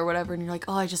girl or whatever, and you're like,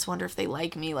 oh, I just wonder if they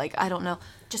like me. Like, I don't know.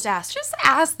 Just ask. Just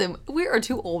ask them. We are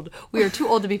too old. We are too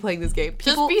old to be playing this game.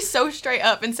 Just be so straight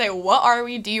up and say, what are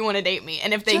we? Do you want to date me?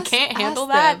 And if they can't handle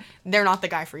that, they're not the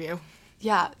guy for you.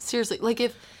 Yeah, seriously. Like,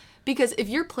 if Because if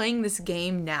you're playing this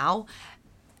game now,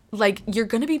 like, you're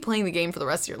going to be playing the game for the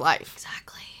rest of your life.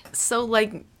 Exactly. So,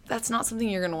 like, that's not something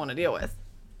you're going to want to deal with.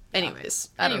 Anyways,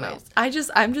 I don't know. I'm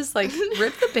just like,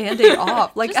 rip the Band-Aid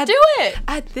off. Like, just do it.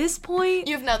 At this point,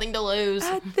 You have nothing to lose.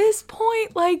 At this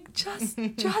point, like,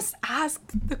 just ask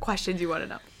the questions you want to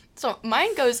know. So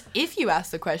mine goes, if you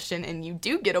ask the question and you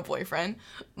do get a boyfriend,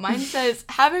 mine says,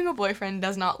 having a boyfriend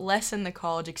does not lessen the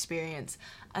college experience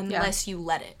unless you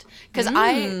let it. Because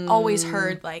I always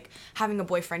heard, like, having a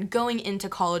boyfriend, going into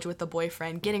college with a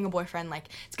boyfriend, getting a boyfriend, like,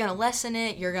 it's going to lessen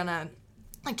it. You're going to,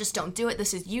 like, just don't do it.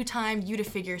 This is you time, you to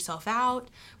figure yourself out.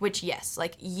 Which, yes,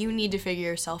 like, you need to figure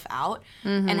yourself out.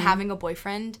 And having a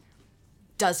boyfriend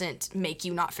doesn't make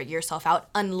you not figure yourself out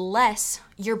unless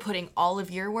you're putting all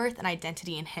of your worth and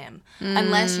identity in him.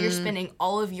 Unless you're spending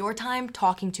all of your time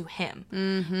talking to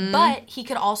him. But he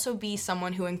could also be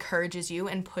someone who encourages you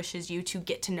and pushes you to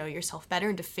get to know yourself better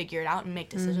and to figure it out and make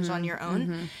decisions on your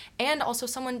own. And also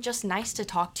someone just nice to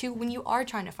talk to when you are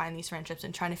trying to find these friendships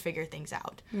and trying to figure things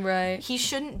out. Right. He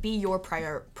shouldn't be your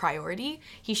priority.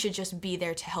 He should just be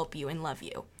there to help you and love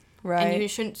you. Right. And you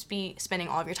shouldn't be spending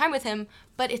all of your time with him,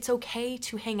 but it's okay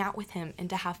to hang out with him and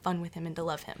to have fun with him and to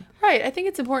love him. Right. I think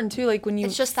it's important, too, like, when you...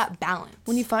 It's just that balance.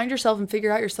 When you find yourself and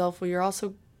figure out yourself, well, you're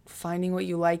also finding what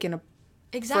you like in a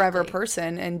forever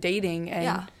person and dating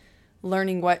and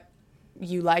learning what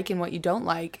you like and what you don't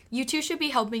like. You two should be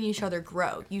helping each other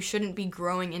grow. You shouldn't be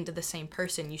growing into the same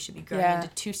person. You should be growing into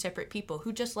two separate people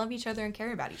who just love each other and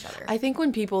care about each other. I think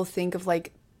when people think of,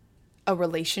 like, a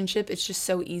relationship, it's just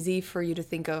so easy for you to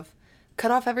think of cut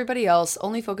off everybody else,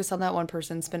 only focus on that one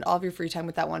person, spend all of your free time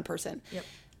with that one person. Yep.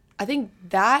 I think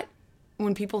that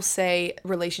when people say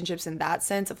relationships in that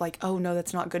sense of like, oh no,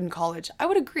 that's not good in college, I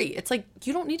would agree. It's like,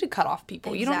 you don't need to cut off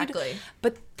people. Exactly. You don't need to,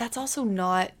 but that's also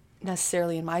not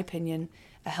necessarily, in my opinion,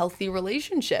 a healthy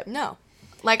relationship. No.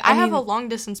 Like, I have a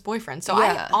long-distance boyfriend, so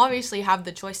I obviously have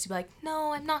the choice to be like,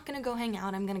 no, I'm not going to go hang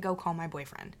out. I'm going to go call my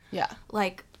boyfriend. Yeah.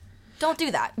 Like, don't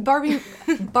do that.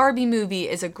 Barbie movie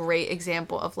is a great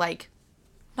example of, like,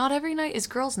 not every night is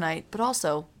girls' night, but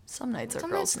also some nights are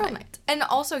girls' night. And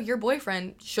also, your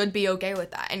boyfriend should be okay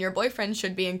with that, and your boyfriend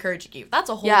should be encouraging you.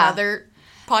 That's a whole other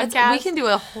podcast. We can do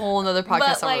a whole other podcast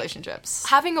But, on like, relationships.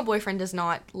 Having a boyfriend does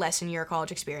not lessen your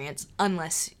college experience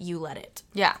unless you let it.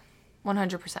 Yeah,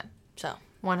 100%. So,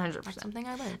 100%. that's something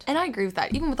I learned. And I agree with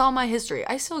that. Even with all my history,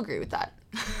 I still agree with that.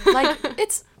 Like,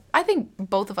 I think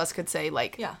both of us could say,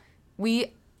 like,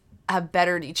 we have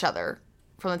bettered each other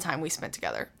from the time we spent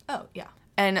together. Oh, yeah.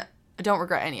 And I don't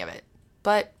regret any of it.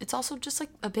 But it's also just, like,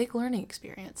 a big learning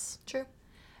experience. True.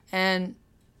 And,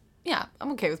 yeah,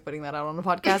 I'm okay with putting that out on the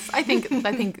podcast. I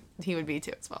think he would be,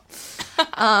 too, as well.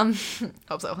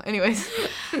 Hope so. Anyways.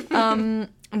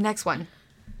 Next one.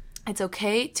 It's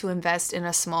okay to invest in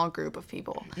a small group of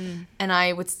people. And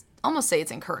I would almost say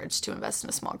it's encouraged to invest in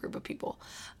a small group of people.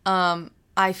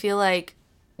 I feel like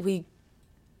we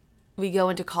go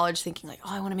into college thinking like, oh,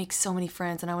 I want to make so many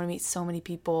friends and I want to meet so many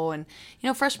people. And, you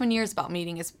know, freshman year is about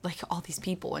meeting like all these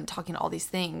people and talking to all these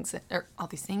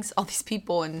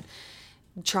people and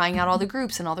trying out all the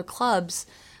groups and all the clubs.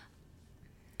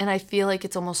 And I feel like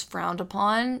it's almost frowned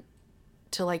upon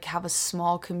to like have a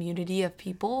small community of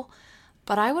people.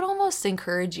 But I would almost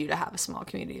encourage you to have a small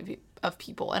community of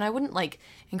people. And I wouldn't like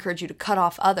encourage you to cut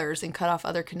off others and cut off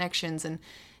other connections. And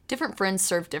different friends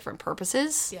serve different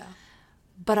purposes. Yeah.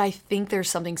 But I think there's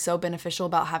something so beneficial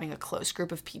about having a close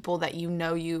group of people that you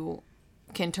know you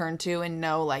can turn to and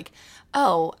know like,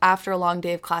 oh, after a long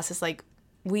day of classes, like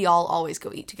we all always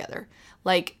go eat together.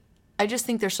 Like, I just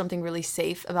think there's something really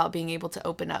safe about being able to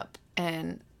open up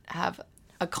and have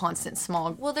a constant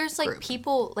small Well, there's like group.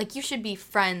 People, like you should be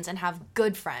friends and have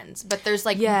good friends, but there's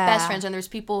like best friends and there's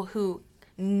people who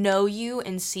know you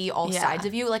and see all sides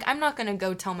of you. Like, I'm not going to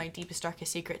go tell my deepest,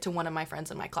 darkest secret to one of my friends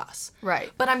in my class.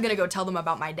 Right. But I'm going to go tell them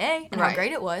about my day and how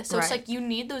great it was. So it's like you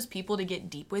need those people to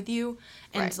get deep with you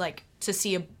and like to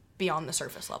see beyond the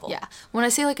surface level. Yeah. When I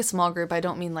say like a small group, I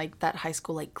don't mean like that high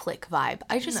school like clique vibe.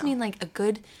 I just mean like a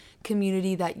good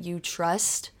community that you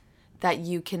trust, that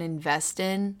you can invest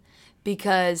in,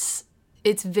 because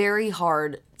it's very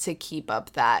hard to keep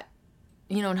up that.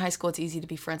 You know, in high school, it's easy to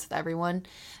be friends with everyone.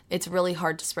 It's really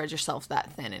hard to spread yourself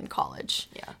that thin in college.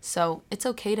 Yeah. So it's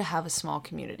okay to have a small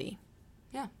community.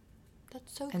 Yeah.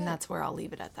 That's so good. And that's where I'll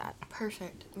leave it at that.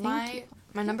 Perfect. My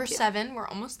number 7, we're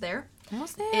almost there.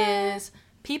 Is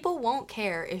people won't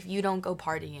care if you don't go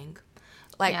partying.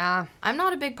 Like, I'm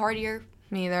not a big partier.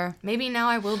 Me either. Maybe now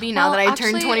I will be now that I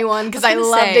actually, turned 21 because I I was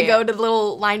gonna love say- to go to the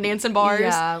little line dancing bars.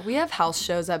 Yeah, we have house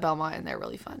shows at Belmont, and they're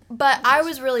really fun. But I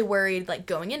was really worried, like,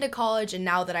 going into college, and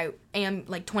now that I am,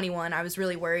 like, 21, I was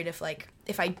really worried if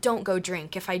I don't go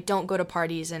drink, if I don't go to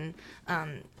parties and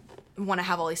want to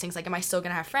have all these things, like, am I still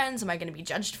going to have friends? Am I going to be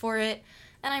judged for it?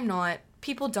 And I'm not.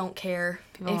 People don't care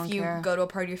if you go to a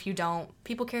party or if you don't.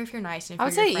 People care if you're nice and if I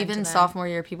would you're say your friend to even them. sophomore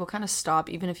year, people kind of stop,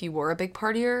 even if you were a big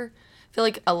partier. I feel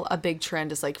like a big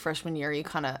trend is, like, freshman year,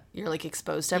 you're, like,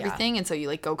 exposed to everything, and so you,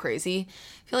 like, go crazy.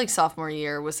 I feel like sophomore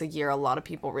year was a year a lot of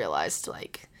people realized,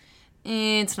 like,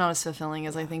 it's not as fulfilling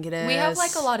as I think it is. We have,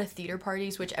 like, a lot of theater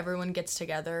parties, which everyone gets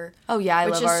together. Oh, yeah, I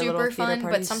love our little which is super theater fun,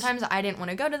 parties. but sometimes I didn't want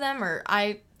to go to them, or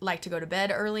I like to go to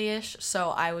bed early-ish, so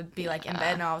I would be, like, in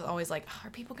bed, and I was always like, are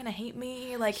people going to hate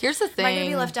me? Like, Here's the am I going to be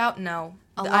thing. left out? No.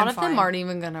 A lot of them aren't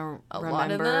even going to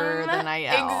remember the night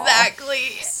out. Exactly.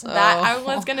 So- That I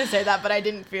was going to say that, but I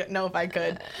didn't know if I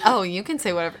could. Oh, you can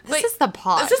say whatever. This Like, is the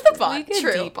pod. This is the We pod. get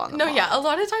True. deep on the No, pod. yeah. A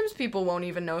lot of times people won't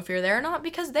even know if you're there or not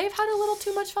because they've had a little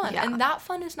too much fun. Yeah. And that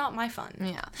fun is not my fun.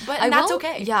 Yeah. But that's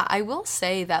okay. Yeah, I will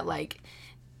say that, like,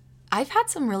 I've had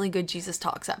some really good Jesus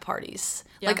talks at parties.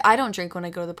 Yeah. Like, I don't drink when I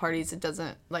go to the parties. It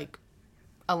doesn't, like,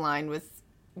 align with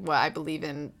what I believe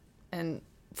in and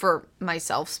for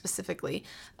myself specifically.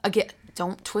 Again,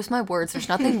 don't twist my words. There's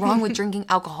nothing wrong with drinking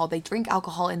alcohol. They drink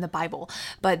alcohol in the Bible.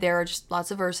 But there are just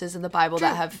lots of verses in the Bible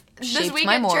that have This shaped week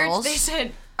my at morals. church, they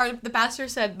said, the pastor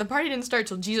said, the party didn't start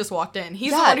till Jesus walked in.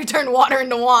 He's the Yeah. one who turned water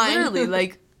into wine. Literally,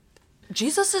 like,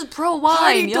 Jesus is pro-wine,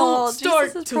 Party y'all. don't start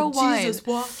Jesus is till pro-wine. Jesus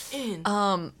walked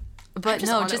in. But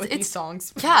just no, on it just with it's these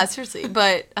songs. Yeah, seriously.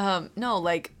 But no,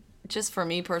 like, just for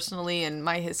me personally and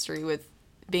my history with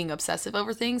being obsessive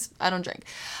over things, I don't drink.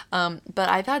 But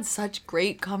I've had such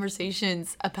great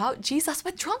conversations about Jesus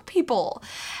with drunk people.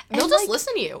 They'll And, just like,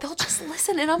 listen to you. They'll just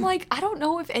listen, and I'm like, I don't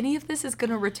know if any of this is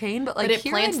gonna retain, but, like, But it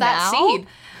here plants and that now, seed.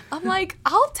 I'm like,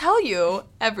 I'll tell you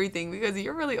everything because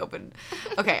you're really open.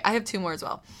 Okay, I have two more as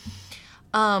well.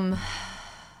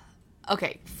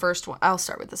 Okay, first one. I'll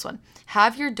start with this one.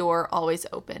 Have your door always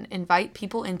open. Invite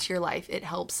people into your life. It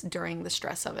helps during the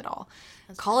stress of it all.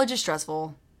 College is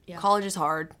stressful. Yeah. College is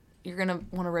hard. You're going to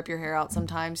want to rip your hair out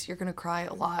sometimes. You're going to cry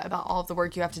a lot about all of the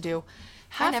work you have to do.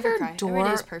 I Have never your cry. door... Every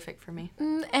day is perfect for me.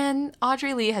 And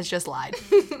Audrey Lee has just lied.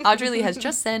 Audrey Lee has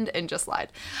just sinned and just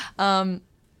lied. I'm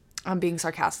being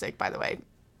sarcastic, by the way.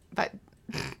 But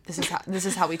this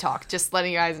is how we talk. Just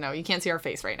letting you guys know. You can't see our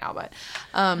face right now, but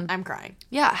I'm crying.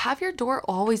 yeah, have your door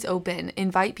always open.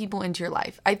 Invite people into your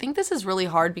life. I think this is really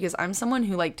hard because I'm someone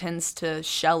who, like, tends to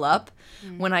shell up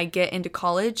when I get into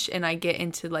college and I get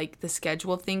into, like, the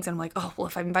schedule of things. I'm like, oh, well,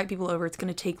 if I invite people over, it's going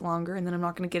to take longer and then I'm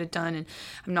not going to get it done and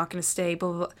I'm not going to stay, blah,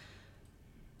 blah, blah.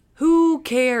 Who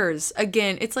cares?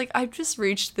 Again, it's like I've just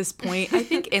reached this point, I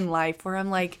think, in life where I'm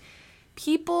like,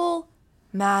 people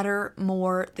matter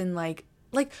more than, like,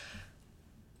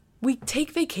 we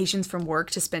take vacations from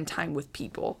work to spend time with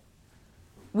people.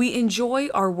 We enjoy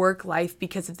our work life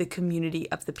because of the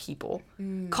community of the people.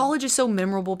 College is so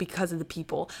memorable because of the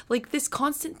people. Like, this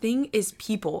constant thing is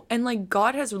people. And, like,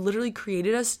 God has literally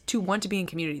created us to want to be in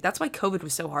community. That's why COVID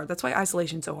was so hard. That's why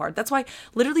isolation is so hard. That's why,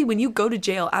 literally, when you go to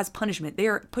jail as punishment, they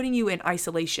are putting you in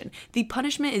isolation. The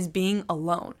punishment is being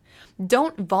alone.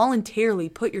 Don't voluntarily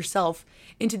put yourself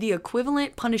into the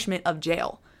equivalent punishment of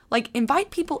jail. Like,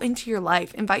 invite people into your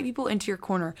life. Invite people into your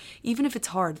corner. Even if it's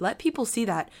hard, let people see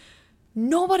that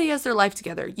nobody has their life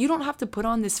together. You don't have to put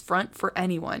on this front for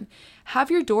anyone.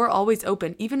 Have your door always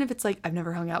open. Even if it's like, I've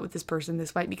never hung out with this person.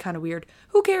 This might be kind of weird.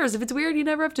 Who cares? If it's weird, you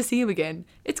never have to see him again.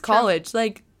 It's college.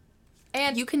 Like,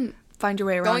 And you can find your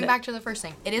way around going it. back to the first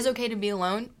thing, it is okay to be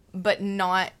alone, but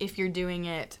not if you're doing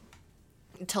it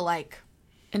to, like,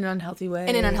 in an unhealthy way.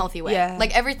 in an unhealthy way. Yeah.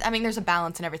 Like, there's a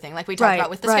balance in everything. Like we talked Right, about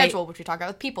with the right. schedule, which we talked about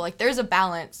with people. Like, there's a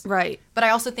balance. Right. But I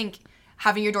also think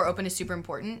having your door open is super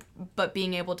important, but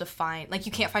being able to find, like,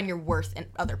 you can't find your worth in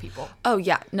other people. Oh,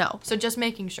 yeah. No. So just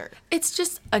making sure. It's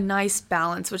just a nice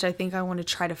balance, which I think I want to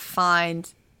try to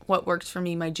find what worked for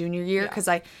me my junior year, because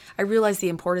I realized the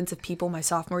importance of people my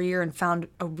sophomore year and found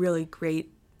a really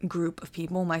great group of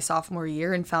people my sophomore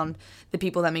year and found the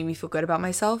people that made me feel good about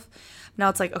myself. Now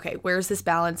it's like, okay, where's this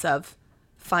balance of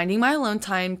finding my alone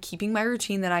time, keeping my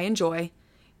routine that I enjoy,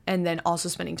 and then also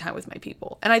spending time with my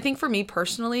people? And I think for me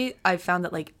personally, I've found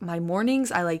that, like, my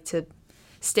mornings, I like to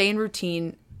stay in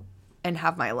routine and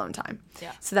have my alone time.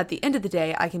 Yeah. So that at the end of the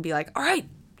day, I can be like, all right,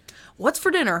 what's for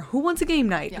dinner? Who wants a game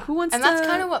night? Who wants and to... that's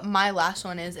kind of what my last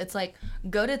one is. It's like,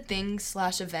 go to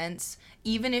things/events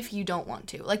even if you don't want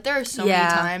to. Like, there are so many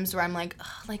times where I'm like,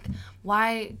 ugh, like,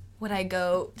 why would I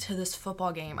go to this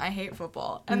football game? I hate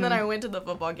football. And then I went to the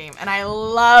football game, and I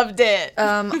loved it.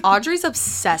 Audrey's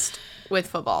obsessed with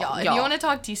football. Y'all, if you want to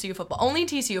talk TCU football, only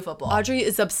TCU football. Audrey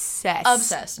is obsessed.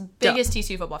 Obsessed. Biggest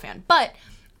TCU football fan. But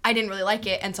I didn't really like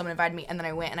it, and someone invited me, and then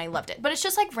I went, and I loved it. But it's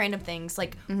just, like, random things.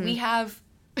 Like, we had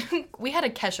a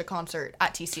Kesha concert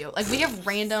at TCU. Like, we have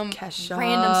random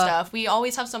stuff. We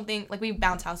always have something, like, we have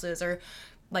bounce houses or,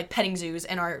 like, petting zoos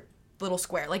in our little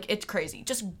square. Like, it's crazy.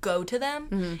 Just go to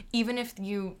them, even if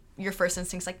your first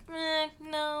instinct's like,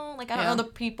 no, like, I don't know the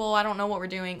people, I don't know what we're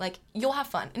doing. Like, you'll have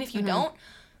fun. And if you don't,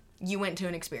 you went to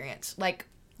an experience. Like,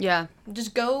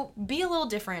 just go be a little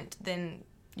different than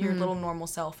your little normal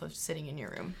self of sitting in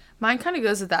your room. Mine kind of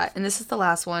goes with that, and this is the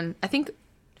last one. I think,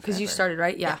 because you started,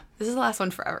 right? Yeah. This is the last one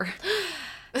forever.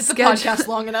 Is the podcast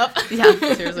long enough? Yeah,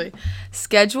 seriously.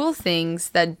 Schedule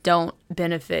things that don't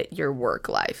benefit your work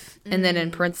life. And then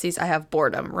in parentheses, I have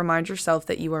boredom. Remind yourself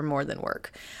that you are more than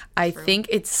work. I think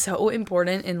it's so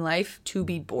important in life to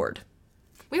be bored.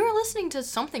 We were listening to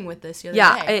something with this the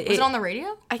other day. Was it on the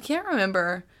radio? I can't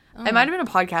remember. It might have been a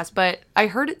podcast, but I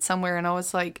heard it somewhere, and I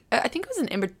was like, I think it was an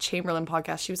Emma Chamberlain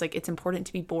podcast. She was like, it's important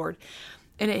to be bored.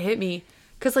 And it hit me,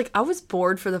 because, like, I was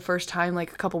bored for the first time,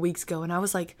 like, a couple weeks ago, and I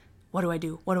was like, what do I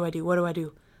do? What do I do? What do I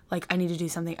do? Like, I need to do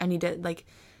something. I need to, like,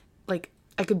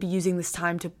 I could be using this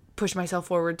time to push myself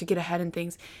forward, to get ahead in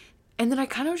things. And then I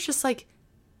kind of was just like,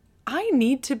 I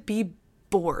need to be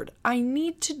bored. I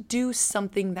need to do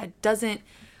something that doesn't,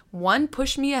 one,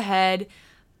 push me ahead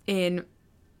in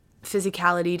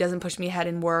physicality, doesn't push me ahead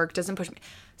in work, doesn't push me.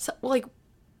 So, like,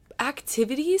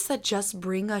 activities that just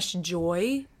bring us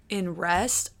joy and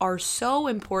rest are so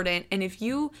important. And if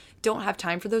you don't have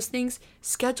time for those things,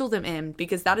 schedule them in,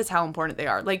 because that is how important they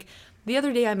are. Like, the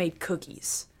other day I made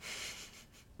cookies.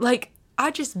 Like,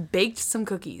 I just baked some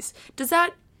cookies. Does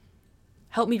that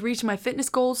help me reach my fitness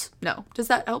goals? No. Does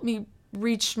that help me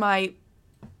reach my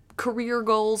career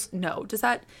goals? No. Does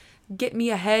that get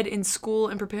me ahead in school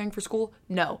and preparing for school?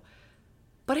 No.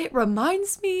 But it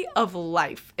reminds me of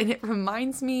life, and it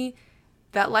reminds me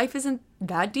that life isn't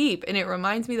that deep, and it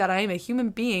reminds me that I am a human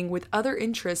being with other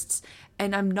interests,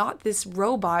 and I'm not this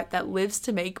robot that lives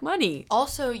to make money.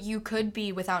 Also, you could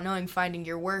be, without knowing, finding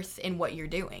your worth in what you're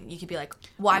doing. You could be like,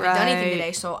 well, I haven't done anything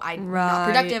today, so I'm not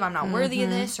productive, I'm not worthy of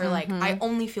this, or like, I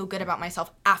only feel good about myself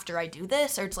after I do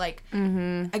this, or it's like,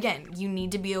 again, you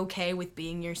need to be okay with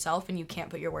being yourself, and you can't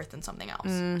put your worth in something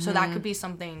else. So that could be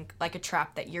something, like a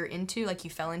trap that you're into, like you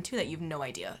fell into, that you have no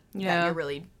idea that you're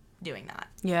really doing that.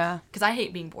 Yeah. Because I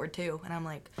hate being bored too, and I'm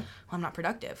like, well, I'm not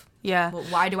productive. Yeah. Well,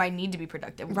 why do I need to be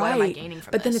productive? What am I gaining from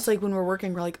But this? then it's like when we're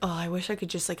working, we're like, oh, I wish I could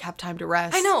just like have time to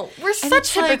rest. I know. We're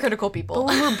such hypocritical people. But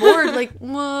when we're bored, like,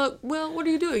 well, what are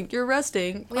you doing? You're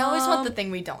resting. We always want the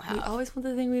thing we don't have. We always want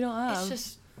the thing we don't have. It's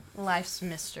just life's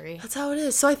mystery. That's how it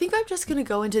is. So I think I'm just going to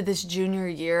go into this junior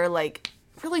year, like,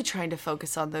 really trying to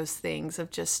focus on those things of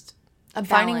just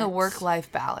finding a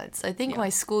work-life balance. I think my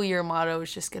school year motto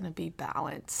is just going to be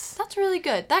balance. That's really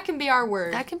good. That can be our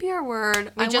word. That can be our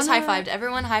word. We just high-fived.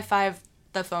 Everyone high-five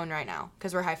the phone right now,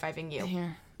 because we're high-fiving you.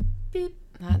 Here. Beep.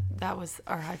 That was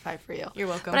our high five for you. You're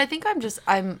welcome. But I think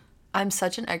I'm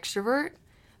such an extrovert,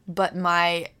 but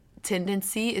my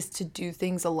tendency is to do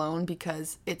things alone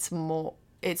because it's more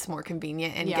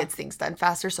convenient and gets things done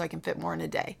faster, so I can fit more in a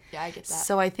day. Yeah, I get that.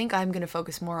 So I think I'm going to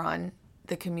focus more on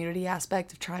the community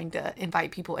aspect of trying to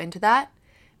invite people into that,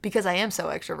 because I am so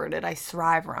extroverted. I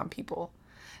thrive around people.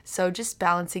 So just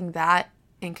balancing that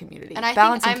in community. And I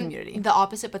balance think in I'm community. the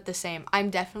opposite, but the same. I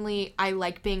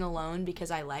like being alone because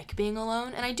I like being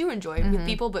alone, and I do enjoy it with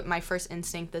people, but my first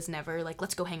instinct is never like,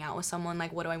 let's go hang out with someone,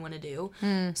 like, what do I want to do?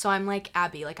 So I'm like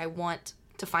Abby, like, I want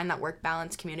to find that work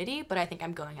balance community, but I think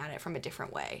I'm going at it from a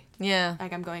different way. Yeah.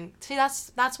 Like, I'm going, see,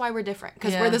 that's why we're different,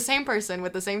 because we're the same person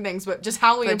with the same things, but just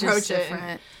how we approach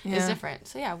it is different.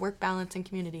 So yeah, work balance and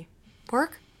community.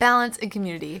 Work, balance, and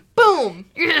community.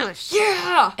 Boom! Yes!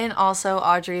 Yeah! And also,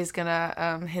 Audrey is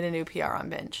gonna hit a new PR on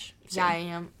Bench. Yeah, I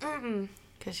am.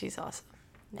 Because she's awesome.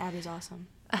 Abby's awesome.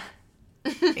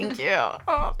 Thank you.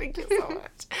 Oh, thank you so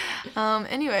much.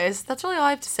 Anyways, that's really all I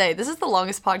have to say. This is the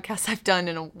longest podcast I've done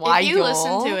in a while. If you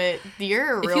listen to it,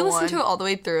 you're a real one. If you listen to it all the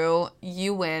way through,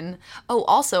 you win. Oh,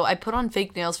 also, I put on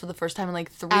fake nails for the first time in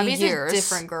like 3 Abby's years. Abby's a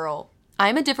different girl.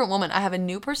 I'm a different woman. I have a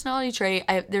new personality trait.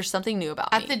 There's something new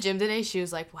about me. At the gym today, she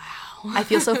was like, wow. I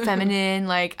feel so feminine.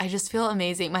 Like, I just feel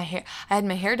amazing. I had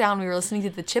my hair down. We were listening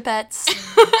to the Chipettes,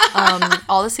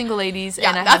 all the single ladies,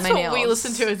 and I had my nails. That's what we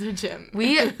listen to at the gym.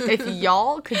 If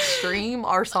y'all could stream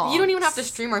our songs. You don't even have to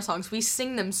stream our songs. We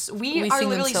sing them. We are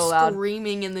literally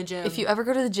screaming in the gym. If you ever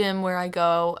go to the gym where I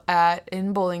go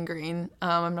in Bowling Green,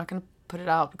 I'm not going to put it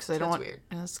out because I don't want. Weird.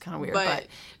 It's kind of weird, But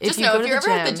if just you know, go if to you're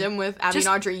the ever at the gym, gym with Abby and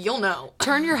Audrey, you'll know.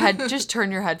 turn your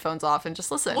headphones off and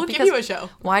just listen. We'll give because you a show.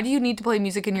 Why do you need to play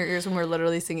music in your ears when we're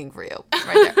literally singing for you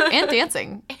right there and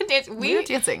dancing? We're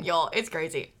dancing, y'all. It's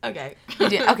crazy. Okay.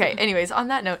 Okay. Anyways, on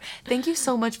that note, thank you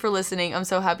so much for listening. I'm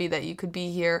so happy that you could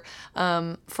be here.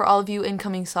 For all of you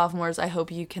incoming sophomores, I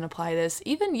hope you can apply this.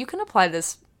 Even you can apply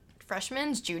this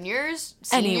Freshmen, juniors,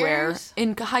 anywhere seniors,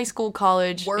 in high school,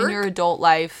 college, work, in your adult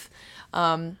life.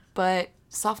 But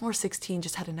sophomore 16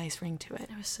 just had a nice ring to it.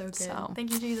 It was so good.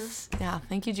 Thank you, Jesus. Yeah.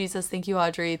 Thank you, Jesus. Thank you,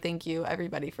 Audrey. Thank you,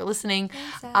 everybody, for listening.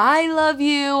 I love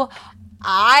you.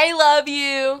 I love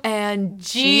you. And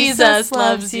Jesus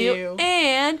loves you.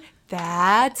 And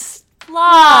that's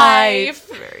life.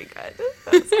 Very good.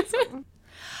 That's awesome.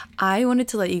 I wanted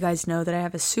to let you guys know that I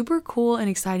have a super cool and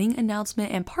exciting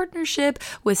announcement and partnership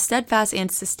with Steadfast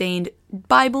and Sustained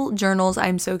Bible Journals.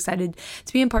 I'm so excited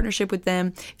to be in partnership with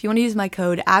them. If you want to use my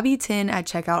code Abby10 at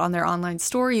checkout on their online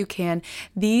store, you can.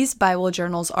 These Bible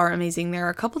journals are amazing. There are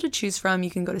a couple to choose from. You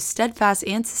can go to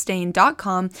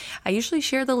steadfastandsustain.com. I usually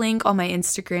share the link on my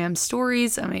Instagram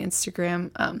stories. On my Instagram,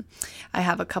 I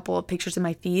have a couple of pictures in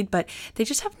my feed, but they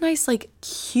just have nice, like,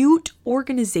 cute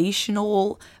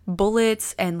organizational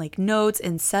bullets and like notes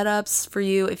and setups for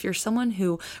you if you're someone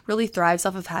who really thrives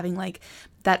off of having like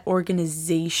that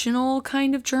organizational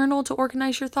kind of journal to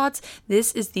organize your thoughts.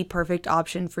 This is the perfect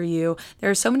option for you. There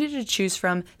are so many to choose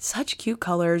from, such cute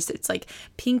colors. It's like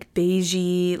pink,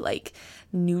 beigey, like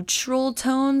neutral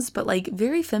tones, but like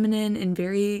very feminine and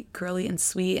very girly and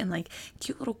sweet and like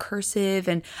cute little cursive.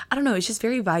 And I don't know, it's just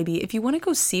very vibey. If you want to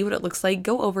go see what it looks like,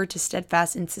 go over to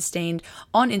Steadfast and Sustained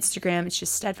on Instagram. It's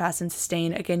just Steadfast and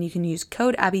Sustained. Again, you can use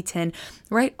code Abby10.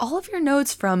 Write all of your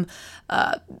notes from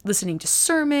listening to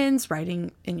sermons,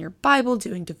 writing in your Bible,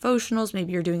 doing devotionals.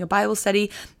 Maybe you're doing a Bible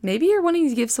study. Maybe you're wanting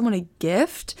to give someone a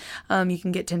gift. You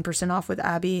can get 10% off with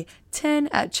Abby10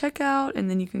 at checkout, and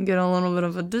then you can get a little bit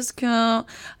of a discount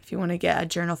if you want to get a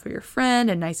journal for your friend,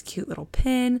 a nice cute little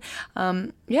pin.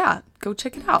 Yeah, go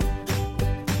check it out.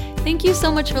 Thank you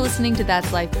so much for listening to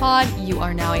That's Life Pod. You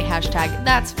are now a hashtag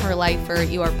That's for Lifer.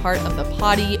 You are part of the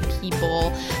potty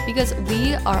people because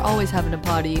we are always having a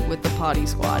potty with the potty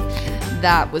squad.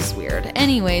 That was weird.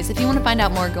 Anyways, if you want to find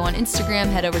out more, go on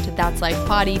Instagram, head over to That's Life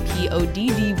Potty,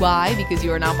 PODDY, because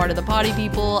you are now part of the potty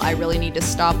people. I really need to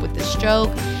stop with this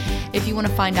joke. If you want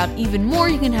to find out even more,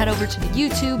 you can head over to the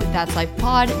YouTube, That's Life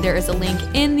Pod. There is a link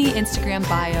in the Instagram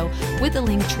bio with a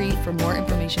link tree for more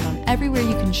information on everywhere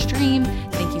you can stream.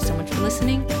 Thank you so much for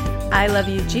listening. I love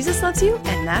you, Jesus loves you,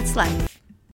 and that's life.